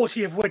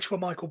 40 of which were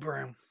Michael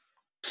Brown.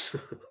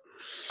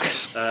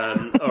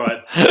 All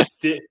right.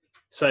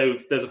 So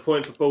there's a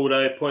point for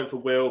Baldo, a point for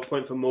Will, a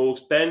point for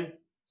Morgs. Ben?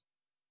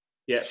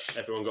 Yep,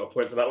 everyone got a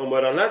point for that one.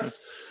 Well done,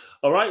 lads.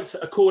 All right.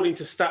 According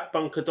to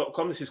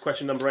statbunker.com, this is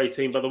question number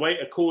 18, by the way.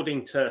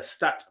 According to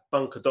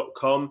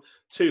statbunker.com,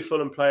 2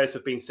 Fulham players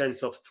have been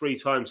sent off 3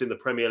 times in the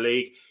Premier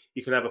League.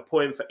 You can have a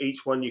point for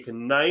each one you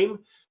can name.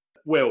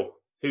 Will,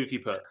 who have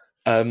you put?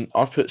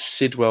 I've put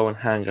Sidwell and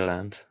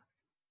Hangeland.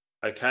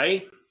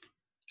 Okay.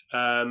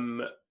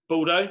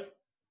 Baldo?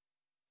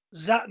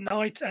 Zat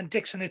Knight and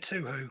Dixon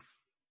Ituhu.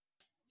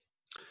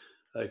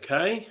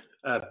 Okay.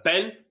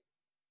 Ben?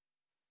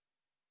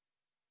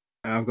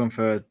 I've gone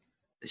for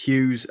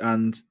Hughes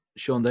and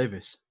Sean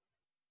Davis.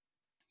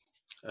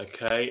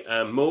 Okay.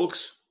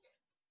 Morgs?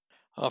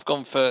 I've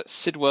gone for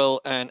Sidwell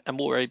and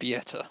Amore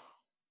Bieta.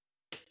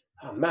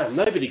 Oh, man,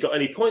 nobody got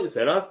any points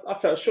then. I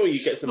felt sure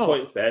you'd get some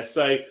points there.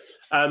 So,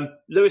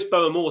 Luis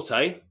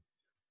Boamorte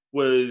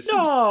was...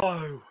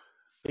 No!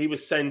 He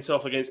was sent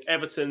off against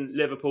Everton,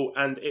 Liverpool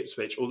and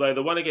Ipswich, although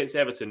the one against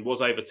Everton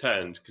was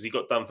overturned because he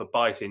got done for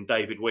biting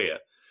David Weir.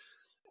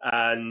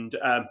 And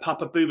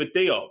Papa Bouba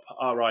Diop,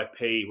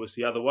 RIP, was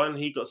the other one.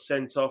 He got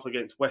sent off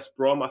against West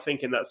Brom, I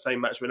think in that same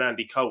match when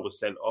Andy Cole was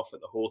sent off at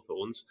the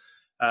Hawthorns.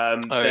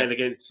 Then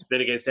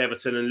against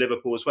Everton and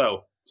Liverpool as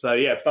well. So,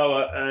 yeah,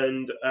 Boa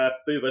and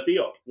Bouba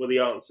Diop were the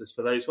answers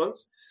for those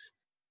ones.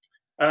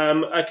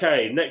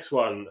 Okay, next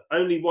one.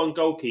 Only one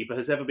goalkeeper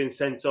has ever been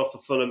sent off for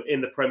Fulham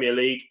in the Premier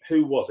League.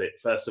 Who was it,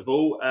 first of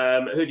all?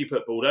 Who have you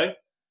put, Baldo?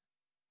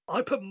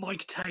 I put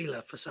Mike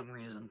Taylor for some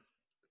reason.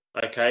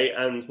 Okay,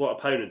 and what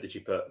opponent did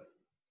you put?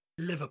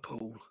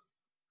 Liverpool.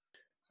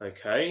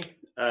 Okay.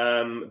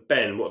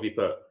 Ben, what have you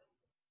put?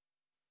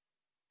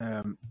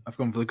 I've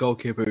gone for the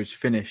goalkeeper who's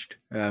finished,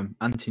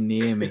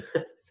 Anthony Niemi.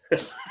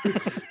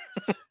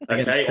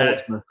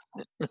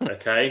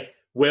 Okay.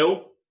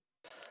 Will?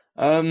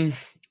 I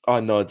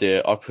had no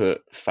idea. I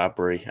put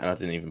Fabry, and I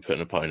didn't even put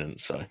an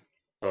opponent. So,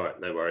 all right,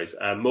 no worries.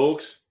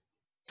 Morgs?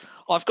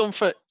 I've gone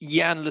for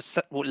Jan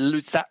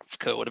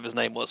Lusavka, whatever his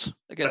name was,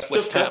 against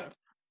West Ham.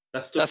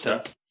 That's him.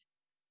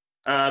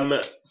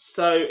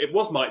 So it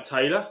was Mike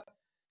Taylor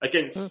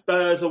against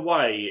Spurs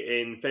away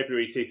in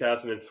February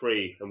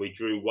 2003, and we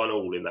drew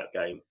 1-1 in that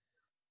game.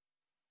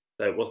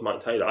 So it was Mike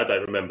Taylor. I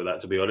don't remember that,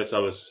 to be honest. I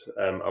was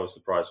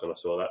surprised when I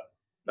saw that.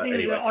 But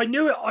anyway. I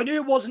knew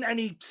it wasn't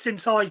any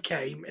since I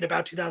came in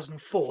about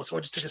 2004, so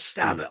I just took a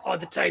stab at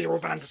either Taylor or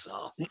Van der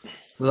Sar.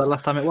 Was that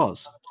last time it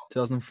was?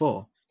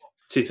 2004?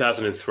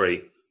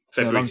 2003.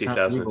 February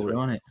 2003.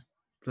 Wasn't it?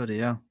 Bloody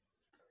hell.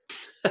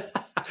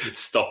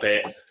 Stop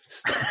it.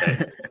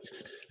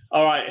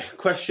 All right,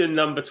 question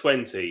number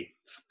 20.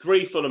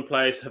 3 Fulham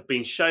players have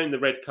been shown the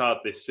red card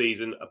this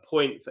season, a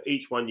point for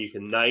each one you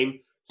can name.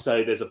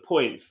 So there's a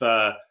point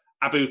for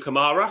Abu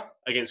Kamara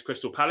against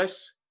Crystal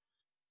Palace.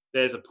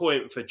 There's a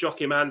point for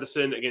Joachim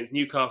Andersen against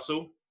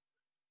Newcastle.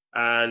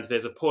 And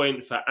there's a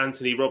point for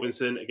Anthony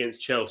Robinson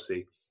against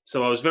Chelsea.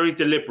 So I was very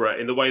deliberate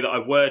in the way that I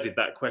worded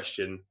that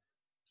question.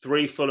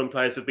 3 Fulham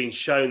players have been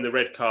shown the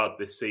red card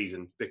this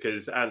season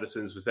because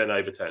Anderson's was then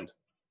overturned.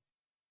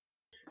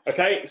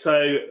 Okay,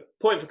 so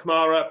point for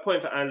Kamara,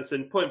 point for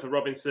Anderson, point for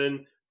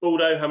Robinson.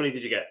 Baldo, how many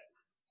did you get?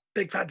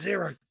 Big fat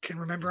 0. Can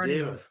remember any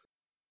of them.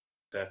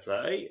 Fair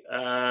play.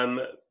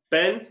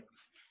 Ben?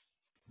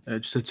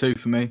 Just a 2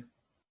 for me.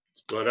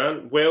 Well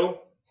done.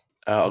 Will?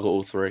 I got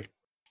all 3.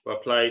 Well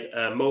played.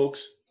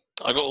 Morgs?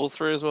 I got all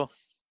 3 as well.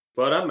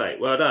 Well done, mate.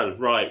 Well done.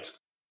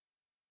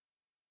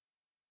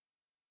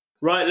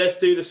 Right, let's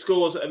do the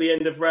scores at the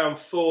end of round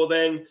 4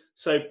 then.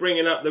 So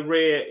bringing up the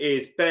rear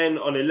is Ben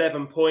on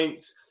 11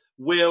 points.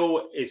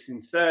 Will is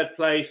in 3rd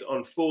place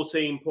on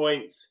 14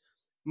 points.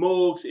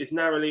 Morgs is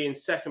narrowly in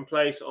 2nd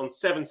place on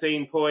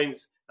 17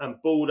 points. And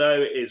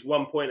Baldo is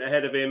 1 point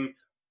ahead of him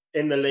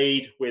in the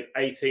lead with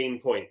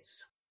 18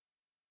 points.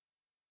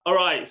 All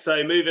right,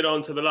 so moving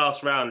on to the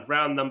last round,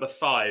 round number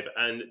 5.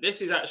 And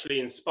this is actually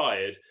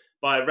inspired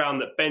by a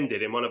round that Ben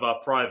did in one of our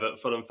private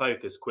Fulham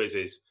Focus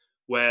quizzes,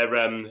 where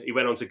he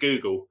went onto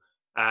Google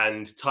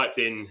and typed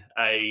in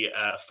a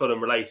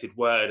Fulham-related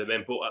word and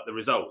then brought up the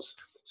results.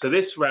 So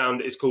this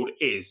round is called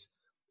Is.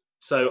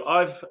 So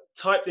I've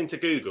typed into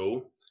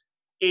Google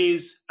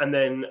Is and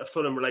then a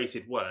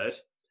Fulham-related word,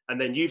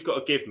 and then you've got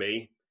to give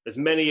me as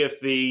many of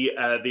the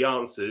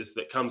answers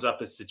that comes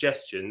up as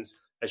suggestions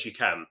as you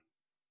can.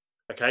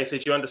 Okay, so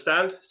do you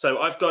understand? So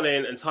I've gone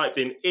in and typed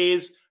in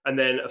Is and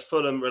then a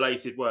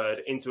Fulham-related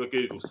word into a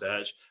Google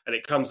search, and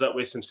it comes up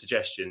with some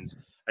suggestions.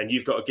 And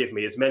you've got to give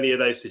me as many of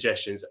those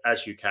suggestions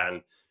as you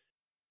can.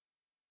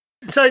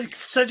 So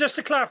just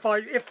to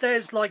clarify, if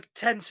there's like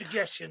 10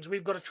 suggestions,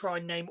 we've got to try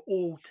and name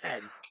all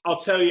 10. I'll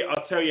tell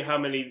you how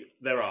many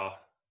there are,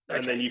 okay.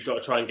 And then you've got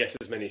to try and guess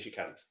as many as you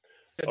can.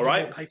 All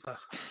right? Paper.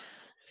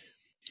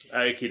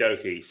 Okie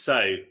dokie.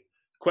 So,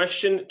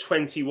 question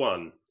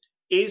 21.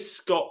 Is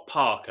Scott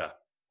Parker?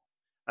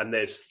 And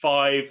there's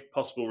 5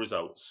 possible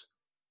results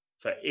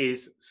for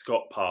Is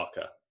Scott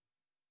Parker.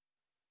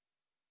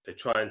 So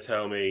try and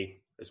tell me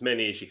as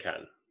many as you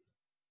can.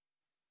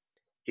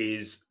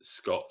 Is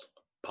Scott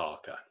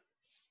Parker?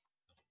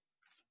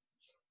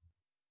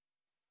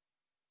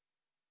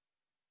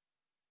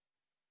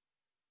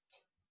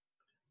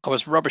 I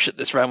was rubbish at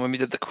this round when we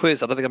did the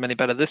quiz. I don't think I'm any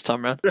better this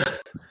time round.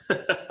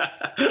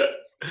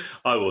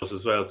 I was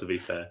as well, to be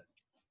fair.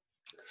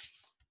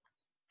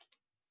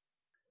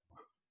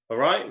 All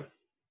right.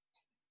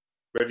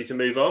 Ready to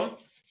move on?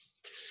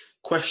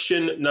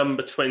 Question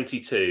number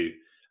 22.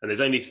 And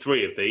there's only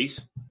 3 of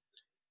these.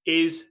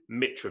 Is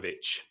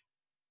Mitrovic?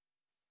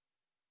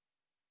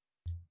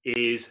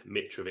 Is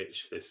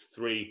Mitrovic? There's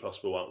 3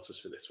 possible answers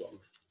for this one.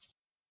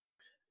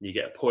 You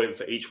get a point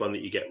for each one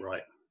that you get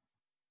right.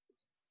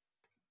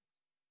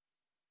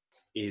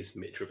 Is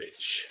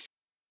Mitrovic?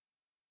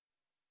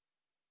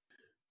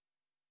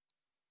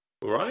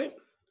 All right.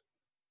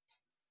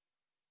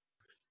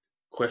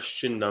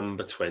 Question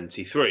number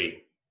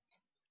 23.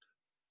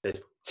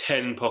 There's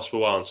 10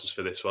 possible answers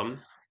for this one.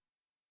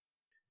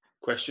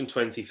 Question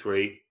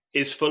 23.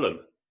 Is Fulham?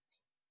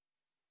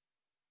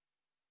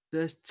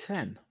 There's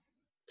 10.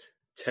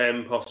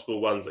 10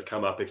 possible ones that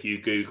come up if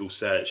you Google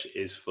search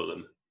Is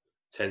Fulham.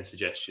 10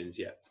 suggestions,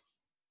 yeah.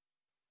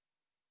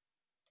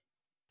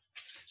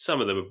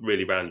 Some of them are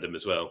really random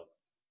as well,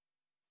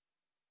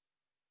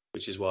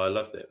 which is why I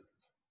loved it.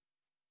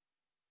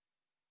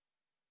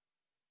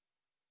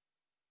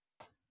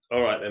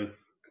 All right, then.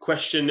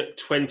 Question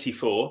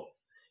 24.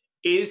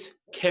 Is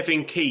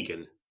Kevin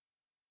Keegan?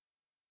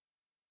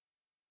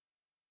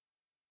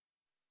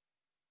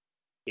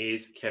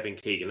 Is Kevin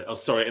Keegan? Oh,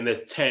 sorry, and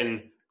there's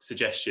 10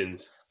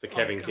 suggestions for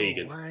Kevin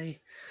Keegan.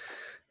 Away.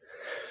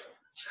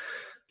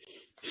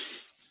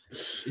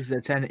 Is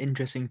there 10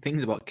 interesting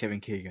things about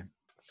Kevin Keegan?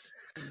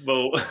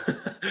 Well,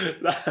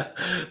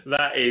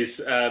 that's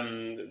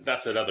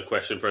another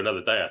question for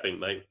another day, I think,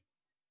 mate.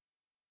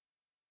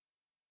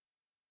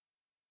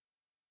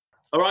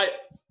 All right,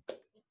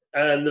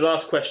 and the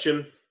last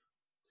question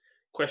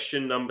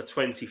number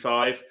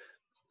 25,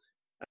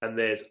 and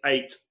there's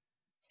 8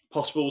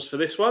 possibles for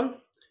this one.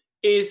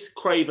 Is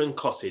Craven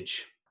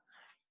Cottage?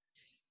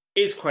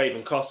 Is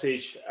Craven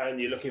Cottage, and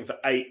you're looking for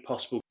 8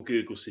 possible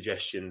Google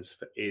suggestions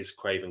for Is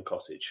Craven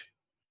Cottage.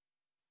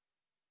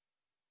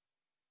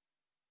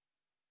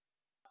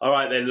 All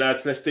right then,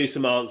 lads, let's do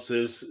some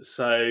answers.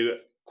 So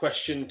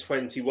question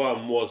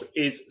 21 was,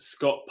 is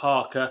Scott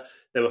Parker?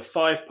 There were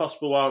 5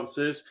 possible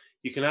answers.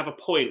 You can have a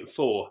point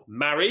for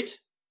married.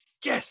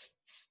 Yes.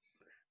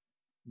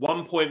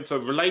 1 point for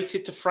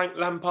related to Frank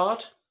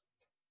Lampard.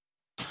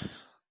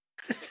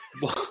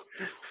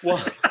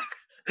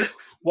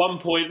 1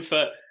 point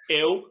for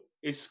ill.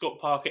 Is Scott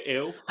Parker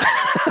ill?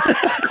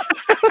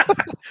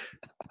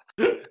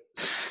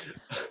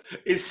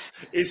 Is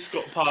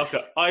Scott Parker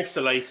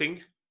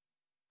isolating?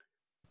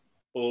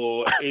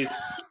 Or is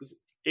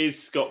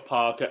Scott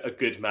Parker a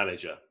good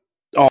manager?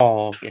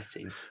 Oh,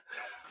 getting.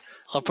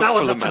 I put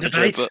Fulham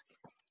manager, but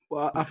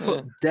well, I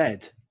put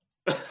dead.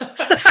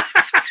 I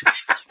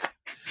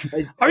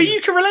mean,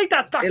 you can relate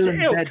that back Ill to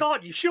and ill, dead.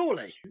 can't you?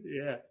 Surely.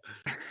 Yeah.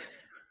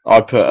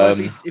 I put Well,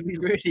 if he's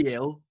really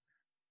ill,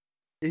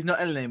 he's not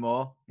ill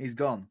anymore. He's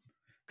gone.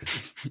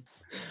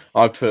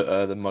 I put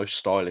the most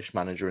stylish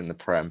manager in the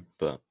Prem,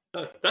 but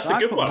That's a I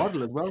good put one.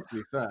 model as well, to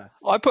be fair.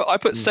 I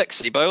put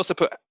sexy, but I also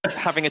put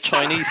having a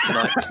Chinese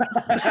tonight.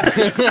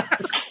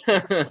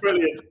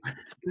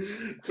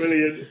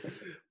 Brilliant.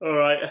 All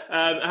right.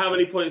 How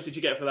many points did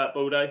you get for that,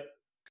 Baldo?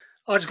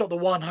 I just got the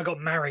one. I got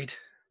married.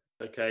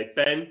 Okay,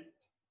 Ben.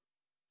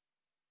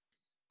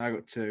 I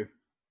got 2.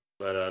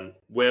 Well done.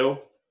 Will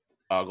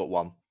I got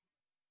 1.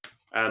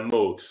 and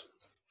Morgs.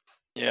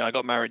 Yeah, I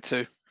got married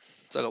too,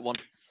 so I got 1.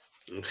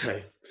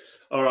 Okay.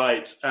 All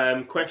right.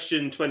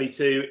 Question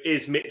 22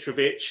 is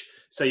Mitrovic.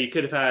 So you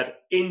could have had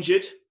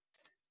injured,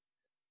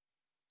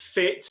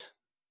 fit,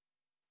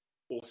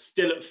 or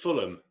still at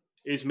Fulham.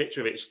 Is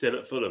Mitrovic still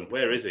at Fulham?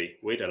 Where is he?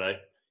 We don't know.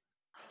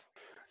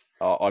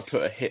 I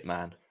put a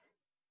hitman.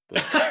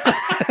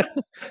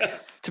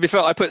 To be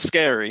fair, I put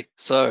scary,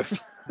 so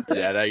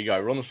Yeah, there you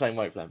go. We're on the same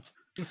wavelength.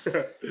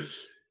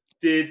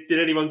 Did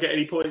anyone get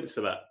any points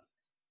for that?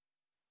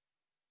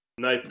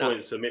 No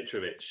points for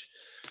Mitrovic.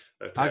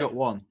 Okay. I got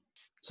 1.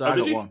 So Oh, I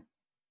did got you? 1.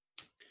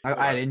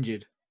 I had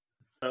injured.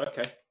 Oh,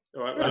 okay.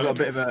 All right. I got a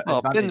bit of a.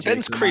 advantage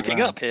Ben's here, so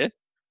creeping I'm up here.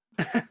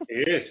 He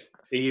is.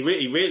 He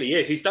really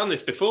is. He's done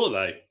this before,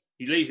 though.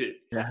 He leaves it.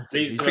 Yeah,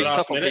 Leaves to the Creeped last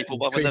up on minute. people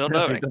when they're not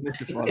knowing. Done this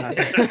before,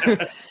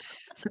 hasn't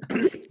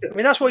I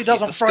mean, that's what he does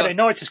He's on the Friday sky-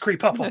 nights: is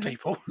creep up on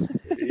people.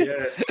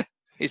 Yeah.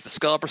 He's the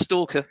Scarborough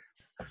stalker.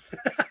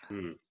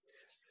 Hmm.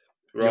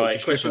 he?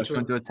 Right. Question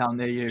Going to a town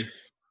near you.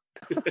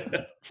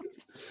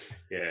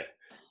 Yeah.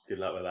 Good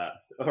luck with that.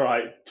 All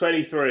right.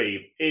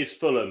 23 is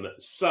Fulham.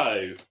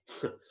 So,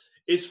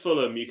 is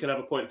Fulham? You can have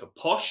a point for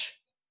posh.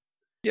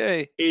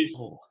 Yay! Is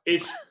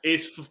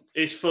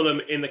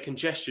Fulham in the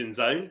congestion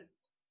zone?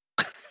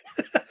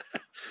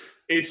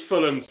 Is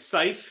Fulham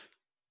safe?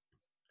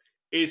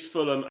 Is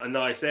Fulham a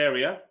nice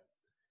area?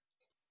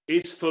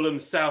 Is Fulham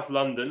South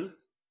London?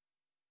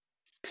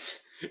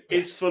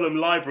 Is Fulham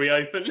Library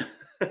open?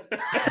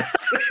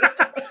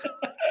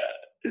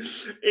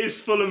 Is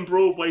Fulham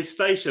Broadway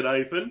Station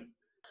open?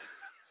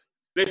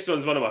 This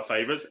one's one of my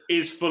favourites.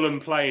 Is Fulham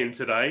playing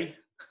today?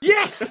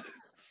 Yes.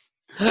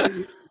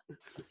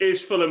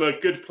 Is Fulham a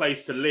good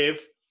place to live?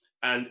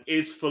 And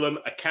is Fulham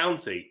a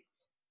county?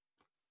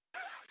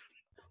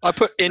 I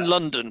put in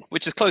London,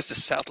 which is close to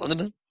South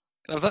London.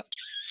 Can I have that?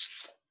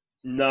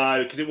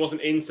 No, because it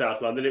wasn't in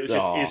South London. It was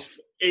just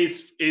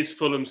is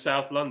Fulham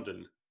South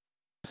London?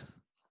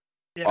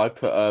 Yeah. I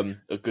put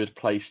a good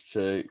place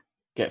to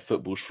get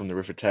footballs from the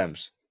River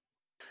Thames.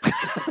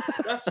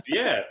 That's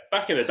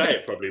back in the day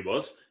it probably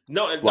was.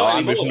 Not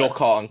I'm with anymore.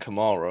 Knockout and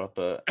Kamara,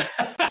 but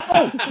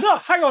Oh no!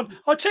 Hang on.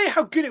 I'll tell you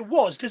how good it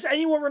was. Does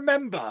anyone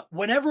remember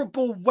whenever a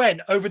ball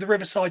went over the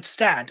Riverside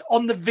stand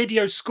on the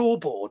video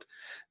scoreboard,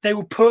 they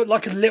would put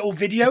like a little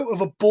video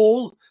of a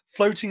ball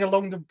floating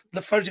along in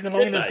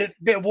a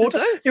bit of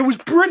water. It was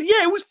brilliant.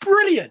 Yeah, it was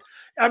brilliant.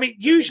 I mean,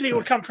 usually it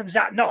would come from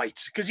Zat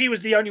Knight because he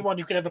was the only one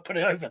who could ever put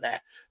it over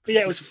there. But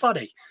yeah, it was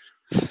funny.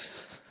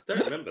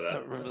 Don't remember that.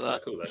 Don't remember That's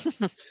that. quite cool,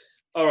 though.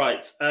 All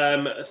right.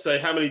 So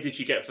how many did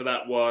you get for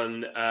that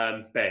one,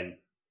 Ben?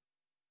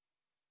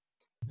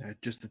 Yeah,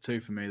 just the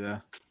 2 for me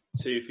there.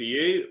 2 for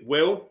you.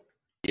 Will?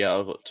 yeah,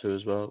 I've got 2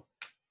 as well.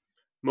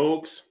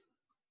 Morgs?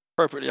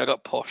 Appropriately, I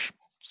got posh,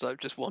 so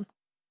just 1.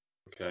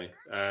 Okay.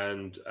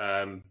 And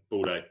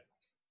Baldo?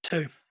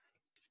 2.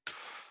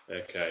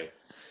 Okay.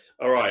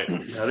 All right.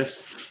 Now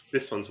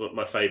this one's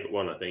my favourite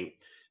one, I think,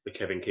 the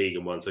Kevin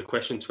Keegan one. So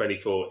question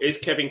 24. Is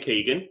Kevin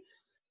Keegan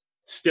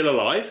still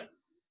alive?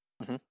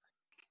 Mhm.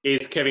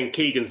 Is Kevin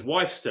Keegan's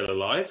wife still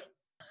alive?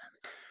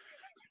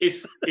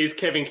 Is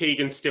Kevin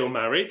Keegan still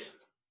married?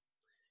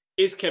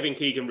 Is Kevin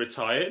Keegan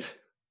retired?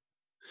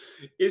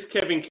 Is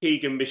Kevin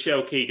Keegan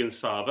Michelle Keegan's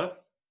father?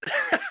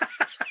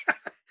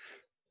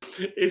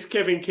 Is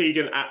Kevin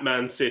Keegan at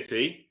Man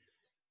City?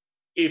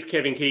 Is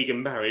Kevin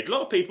Keegan married? A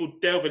lot of people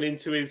delving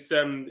into his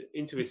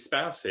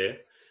spouse here.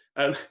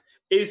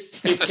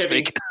 Is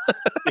Kevin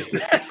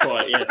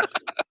quite, yeah.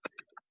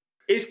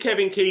 Is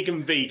Kevin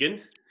Keegan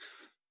vegan?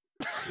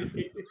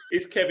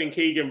 Is Kevin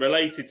Keegan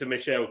related to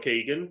Michelle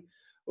Keegan?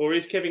 Or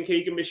is Kevin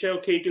Keegan Michelle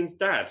Keegan's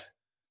dad?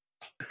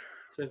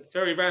 So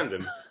very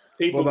random.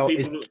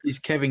 Is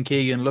Kevin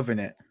Keegan loving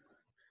it?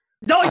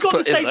 No, I got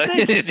the same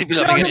thing. Is he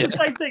No, I loving got it? the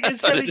same thing.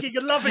 Is Kevin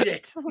Keegan loving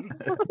it?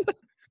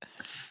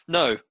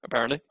 No,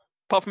 apparently.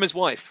 Apart from his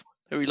wife,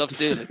 who he loves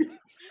dearly.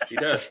 He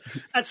does.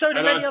 And so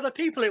do many other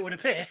people, it would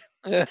appear.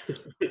 Yeah.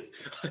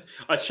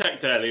 I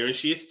checked earlier and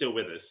she is still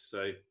with us,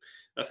 so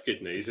that's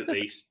good news at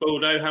least.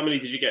 Baldo, how many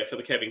did you get for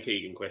the Kevin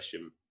Keegan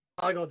question?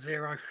 I got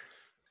 0.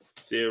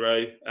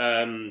 0.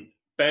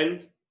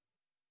 Ben?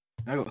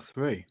 I got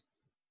 3.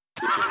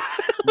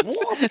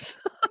 What? Which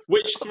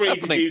What's 3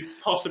 happening? did you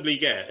possibly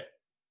get?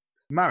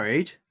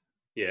 Married,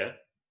 Yeah.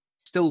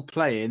 still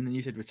playing, and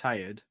you said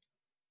retired.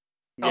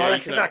 Yeah,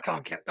 that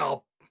can't count.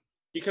 Oh,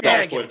 you can Yeah, have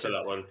a give point it for to-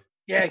 that one.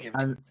 yeah, give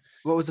it. And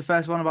what was the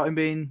first one about him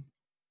being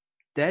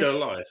dead? Still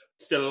alive.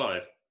 Still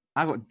alive.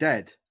 I got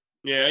dead.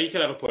 Yeah, you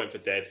can have a point for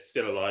dead.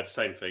 Still alive.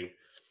 Same thing.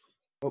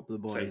 Up the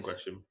boys. Same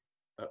question.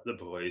 The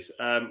boys.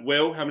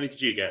 Will, how many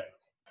did you get?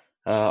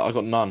 I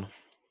got none.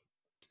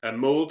 And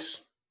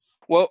Morgs?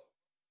 Well,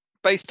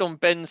 based on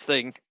Ben's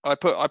thing, I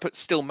put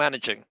still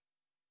managing.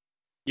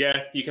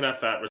 Yeah, you can have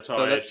that. Retired.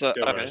 So that's still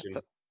okay. managing.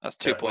 That's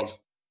 2 Yeah, points.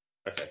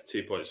 one. Okay,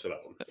 2 points for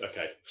that one.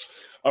 Okay.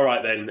 All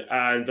right, then.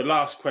 And the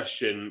last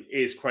question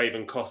is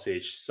Craven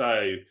Cottage.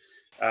 So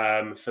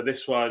for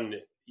this one,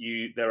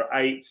 there are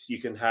 8. You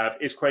can have,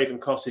 is Craven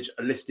Cottage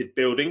a listed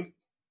building?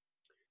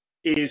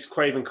 Is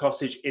Craven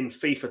Cottage in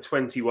FIFA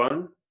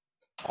 21?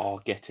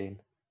 Oh, get in.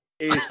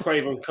 Is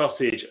Craven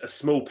Cottage a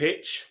small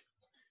pitch?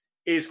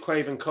 Is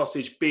Craven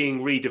Cottage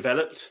being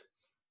redeveloped?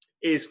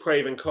 Is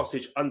Craven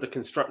Cottage under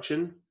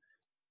construction?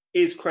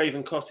 Is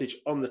Craven Cottage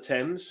on the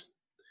Thames?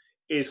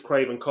 Is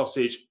Craven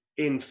Cottage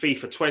in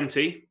FIFA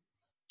 20?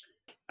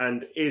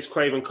 And is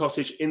Craven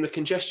Cottage in the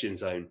congestion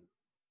zone?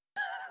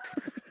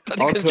 The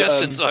I'll put,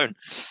 congestion zone.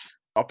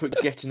 I'll put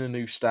getting a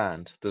new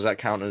stand. Does that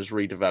count as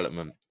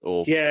redevelopment?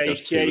 Or Yeah,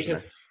 just two, you isn't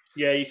can. it?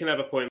 Yeah, you can have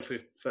a point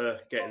for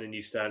getting a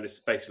new stand. It's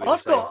basically the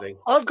same thing.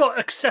 I've got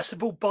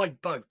accessible by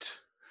boat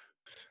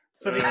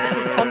for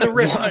on the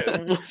river.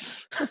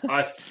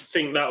 I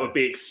think that would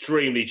be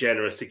extremely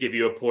generous to give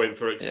you a point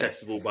for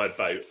accessible by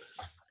boat.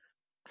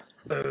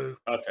 Boo.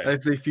 Okay.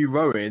 If you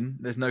row in,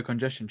 there's no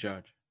congestion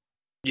charge.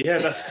 Yeah,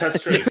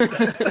 that's true.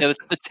 Yeah,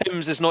 the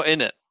Thames is not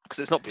in it because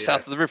it's not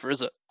south of the river,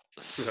 is it?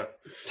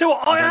 So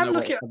I am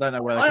looking. I don't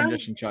know where the I am-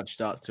 congestion charge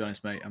starts. To be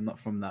honest, mate, I'm not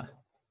from there.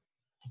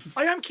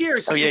 I am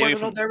curious Oh, as yeah, to you're whether or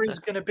from- not there is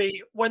going to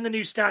be when the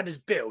new stand is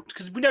built,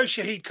 because we know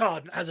Shahid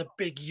Khan has a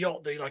big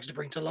yacht that he likes to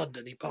bring to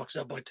London. He parks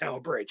out by Tower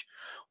Bridge.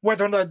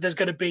 Whether or not there's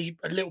going to be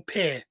a little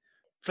pier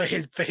for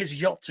his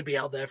yacht to be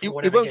out there. For He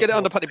whenever won't get it built.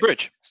 under Putney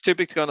Bridge. It's too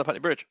big to go under Putney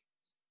Bridge.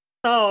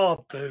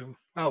 Oh, boom!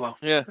 Oh well.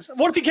 Yeah.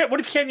 What if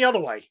he came the other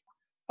way?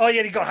 Oh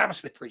yeah, you got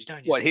Hammersmith Bridge,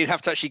 don't you? What, he'd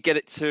have to actually get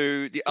it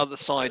to the other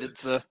side of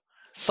the...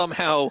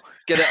 Somehow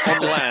get it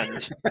on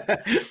land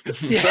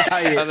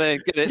and then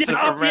get it sort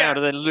of around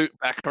and then loop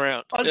back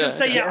around. I was going to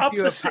say, yeah. up If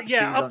you have the patches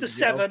up on the the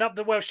Severn, up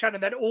the Welsh Channel,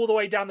 and then all the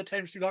way down the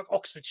Thames to like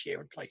Oxfordshire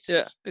and places.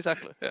 Yeah,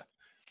 exactly. Yeah.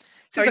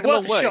 So Seems like a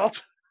long worth way.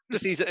 shot.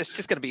 Just easy. It's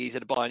just going to be easy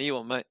to buy a new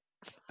one, mate.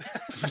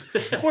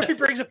 Or if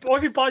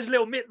he buys a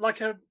little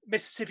like a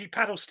Mississippi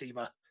paddle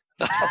steamer,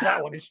 just does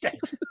that one instead.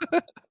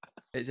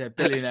 It's a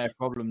billionaire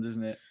problem,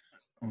 isn't it? It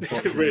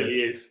Unfortunately.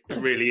 really is. It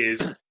really is.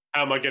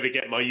 How am I going to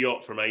get my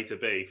yacht from A to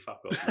B? Fuck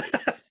off,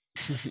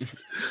 mate.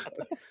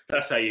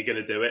 That's how you're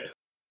going to do it.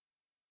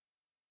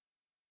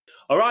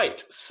 All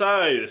right.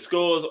 So the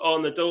scores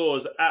on the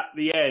doors at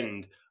the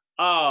end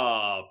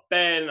are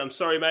Ben, I'm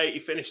sorry, mate.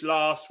 You finished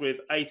last with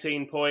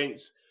 18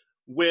 points.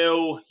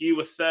 Will, you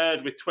were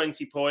third with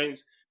 20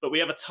 points. But we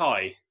have a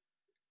tie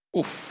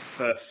Oof.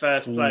 for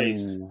first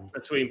place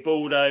between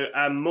Baldo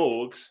and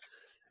Morgs,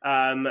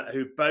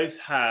 who both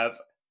have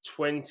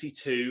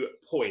 22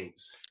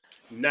 points.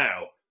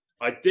 Now,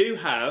 I do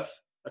have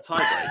a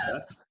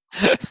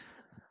tiebreaker.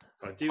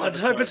 I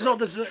just hope it's not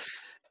this.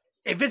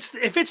 If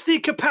it's the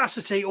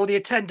capacity or the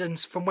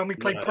attendance from when we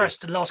played No.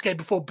 Preston last game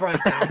before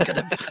breakdown,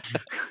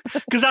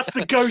 because that's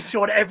the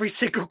go-to on every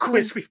single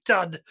quiz we've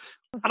done,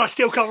 and I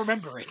still can't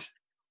remember it.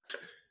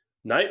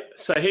 No.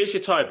 So here's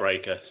your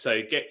tiebreaker.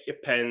 So get your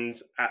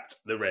pens at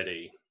the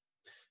ready.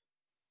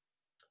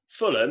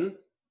 Fulham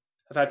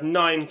have had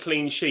 9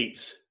 clean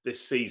sheets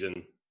this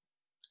season.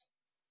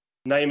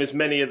 Name as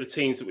many of the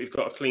teams that we've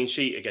got a clean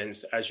sheet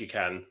against as you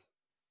can.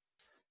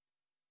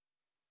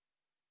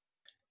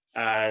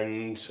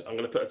 And I'm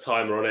going to put a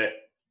timer on it.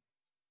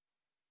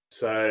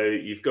 So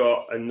you've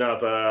got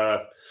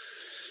another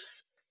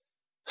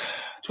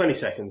 20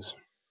 seconds.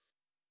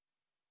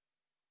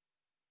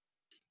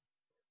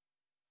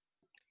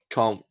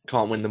 Can't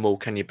win them all,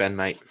 can you, Ben,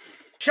 mate?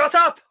 Shut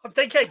up! I'm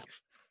thinking.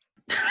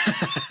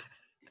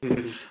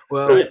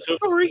 Well, Right,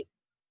 Sorry.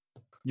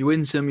 you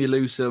win some, you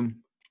lose some.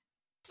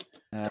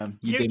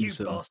 You dim You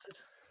some. bastard.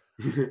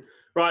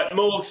 right,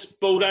 Morgs,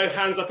 Baldo,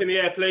 hands up in the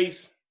air,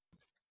 please.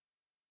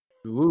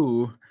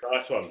 Ooh.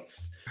 Nice one.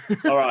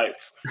 All right.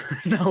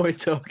 Now we're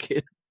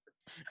talking.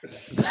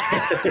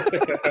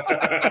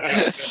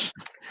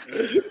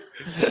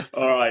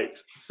 All right.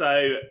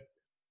 So,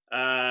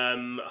 I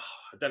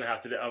don't know how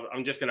to do it.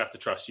 I'm just going to have to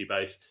trust you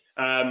both.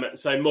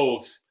 So,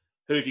 Morgs,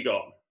 who have you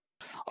got?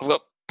 I've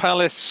got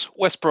Palace,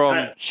 West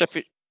Brom,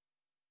 Sheffield.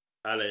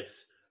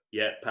 Palace.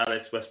 Yeah,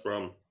 Palace, West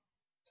Brom.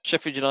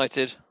 Sheffield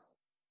United.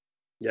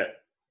 Yeah.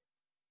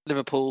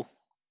 Liverpool.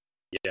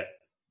 Yeah.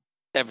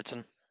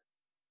 Everton.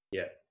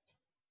 Yeah.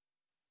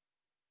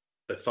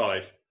 So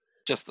 5.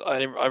 Just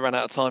I ran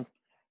out of time.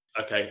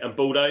 Okay, and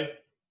Baldo?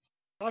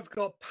 I've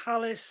got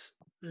Palace,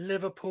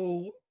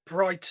 Liverpool,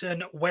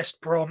 Brighton,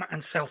 West Brom,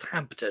 and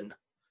Southampton.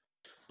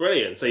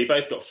 Brilliant. So you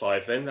both got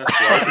 5 then. That's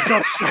great. For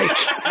God's sake.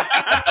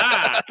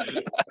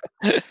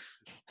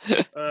 So,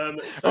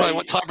 All right,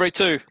 what tiebreak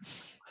 2?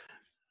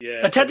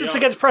 Yeah. Attendance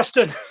against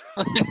Preston.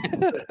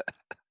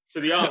 So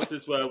the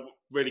answers were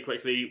really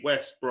quickly: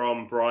 West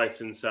Brom,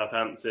 Brighton,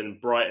 Southampton,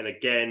 Brighton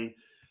again,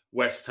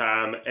 West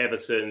Ham,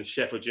 Everton,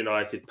 Sheffield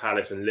United,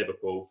 Palace, and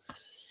Liverpool.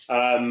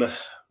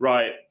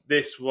 Right,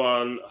 this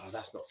one. Oh,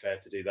 that's not fair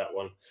to do that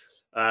one.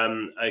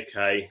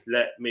 Okay,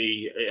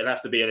 it'll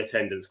have to be an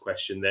attendance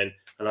question then.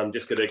 And I'm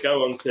just going to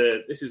go on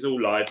to, this is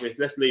all live.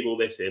 Let's leave all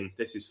this in.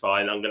 This is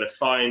fine. I'm going to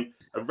find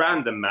a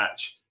random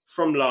match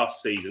from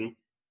last season.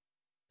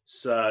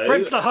 So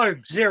Brentford at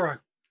home, 0.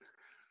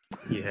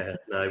 Yeah,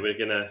 no, we're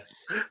gonna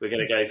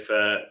go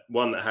for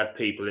one that had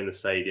people in the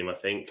stadium, I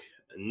think,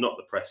 and not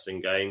the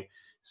Preston game.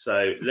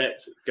 So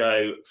let's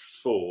go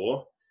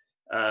for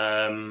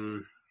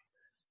the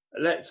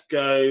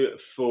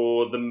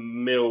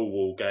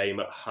Millwall game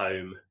at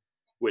home,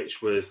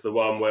 which was the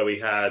one where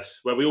we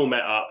all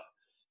met up,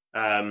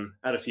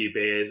 had a few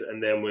beers,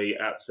 and then we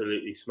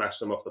absolutely smashed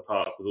them off the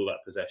park with all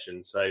that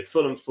possession. So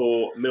Fulham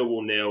 4,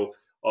 Millwall 0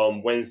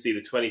 on Wednesday,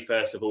 the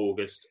 21st of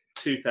August,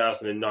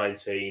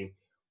 2019.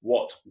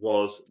 What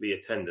was the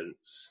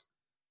attendance?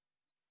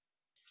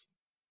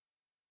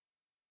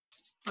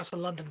 That's a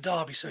London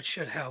derby, so it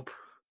should help.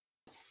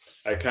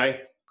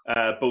 Okay.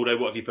 Baldo,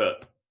 what have you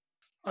put?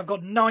 I've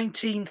got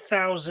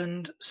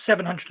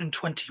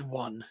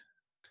 19,721.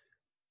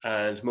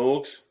 And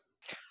Morgs?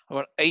 I've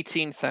got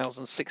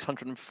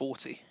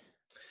 18,640.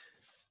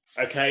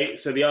 Okay,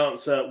 so the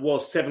answer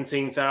was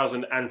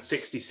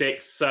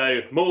 17,066.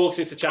 So Morgs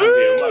is the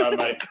champion. Well done,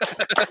 mate.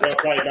 Well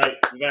played, mate.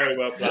 Very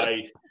well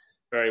played.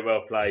 Very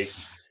well played.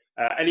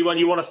 Anyone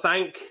you want to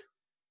thank?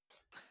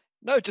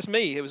 No, just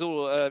me. It was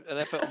all an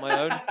effort on my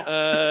own,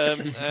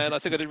 and I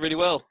think I did really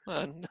well.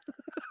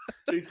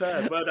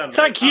 Superb. Well done, mate.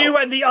 Thank you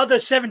and the other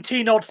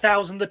 17,000 odd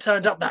that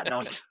turned up that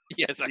night.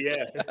 Yeah, exactly.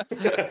 Yeah.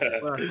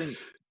 Well, I think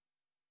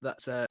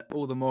that's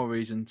all the more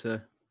reason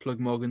to plug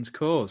Morgan's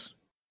cause.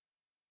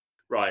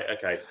 Right,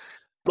 okay.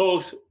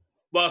 Morgs,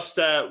 whilst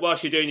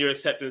you're doing your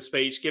acceptance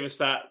speech, give us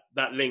that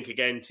link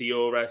again to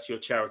your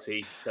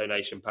charity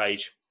donation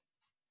page.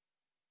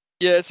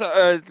 Yeah,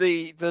 so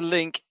the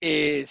link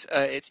is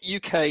it's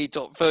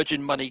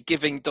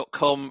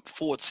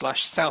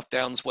uk.virginmoneygiving.com/South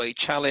Downs Way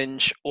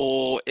Challenge,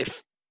 or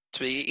if to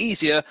be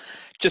easier,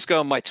 just go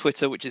on my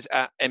Twitter, which is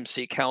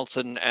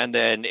 @MC_Calton, and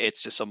then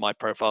it's just on my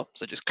profile.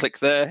 So just click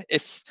there.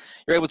 If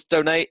you're able to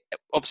donate,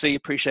 obviously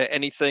appreciate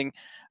anything.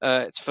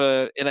 It's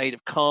in aid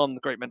of Calm, the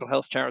great mental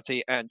health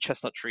charity, and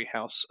Chestnut Tree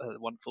House, the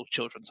wonderful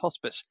children's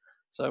hospice.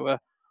 So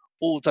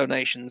all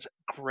donations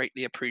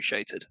greatly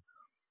appreciated.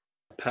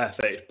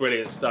 Perfect.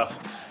 Brilliant stuff.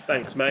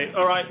 Thanks, mate.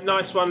 All right,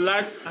 nice one,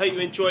 lads. I hope you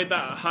enjoyed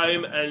that at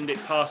home and it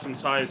passed some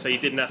time so you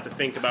didn't have to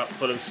think about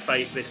Fulham's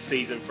fate this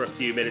season for a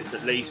few minutes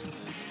at least.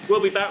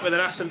 We'll be back with an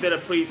Aston Villa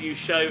preview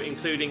show,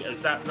 including a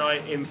Zap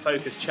Night in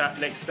Focus chat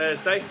next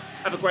Thursday.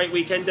 Have a great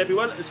weekend,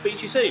 everyone, and speak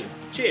to you soon.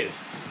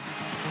 Cheers.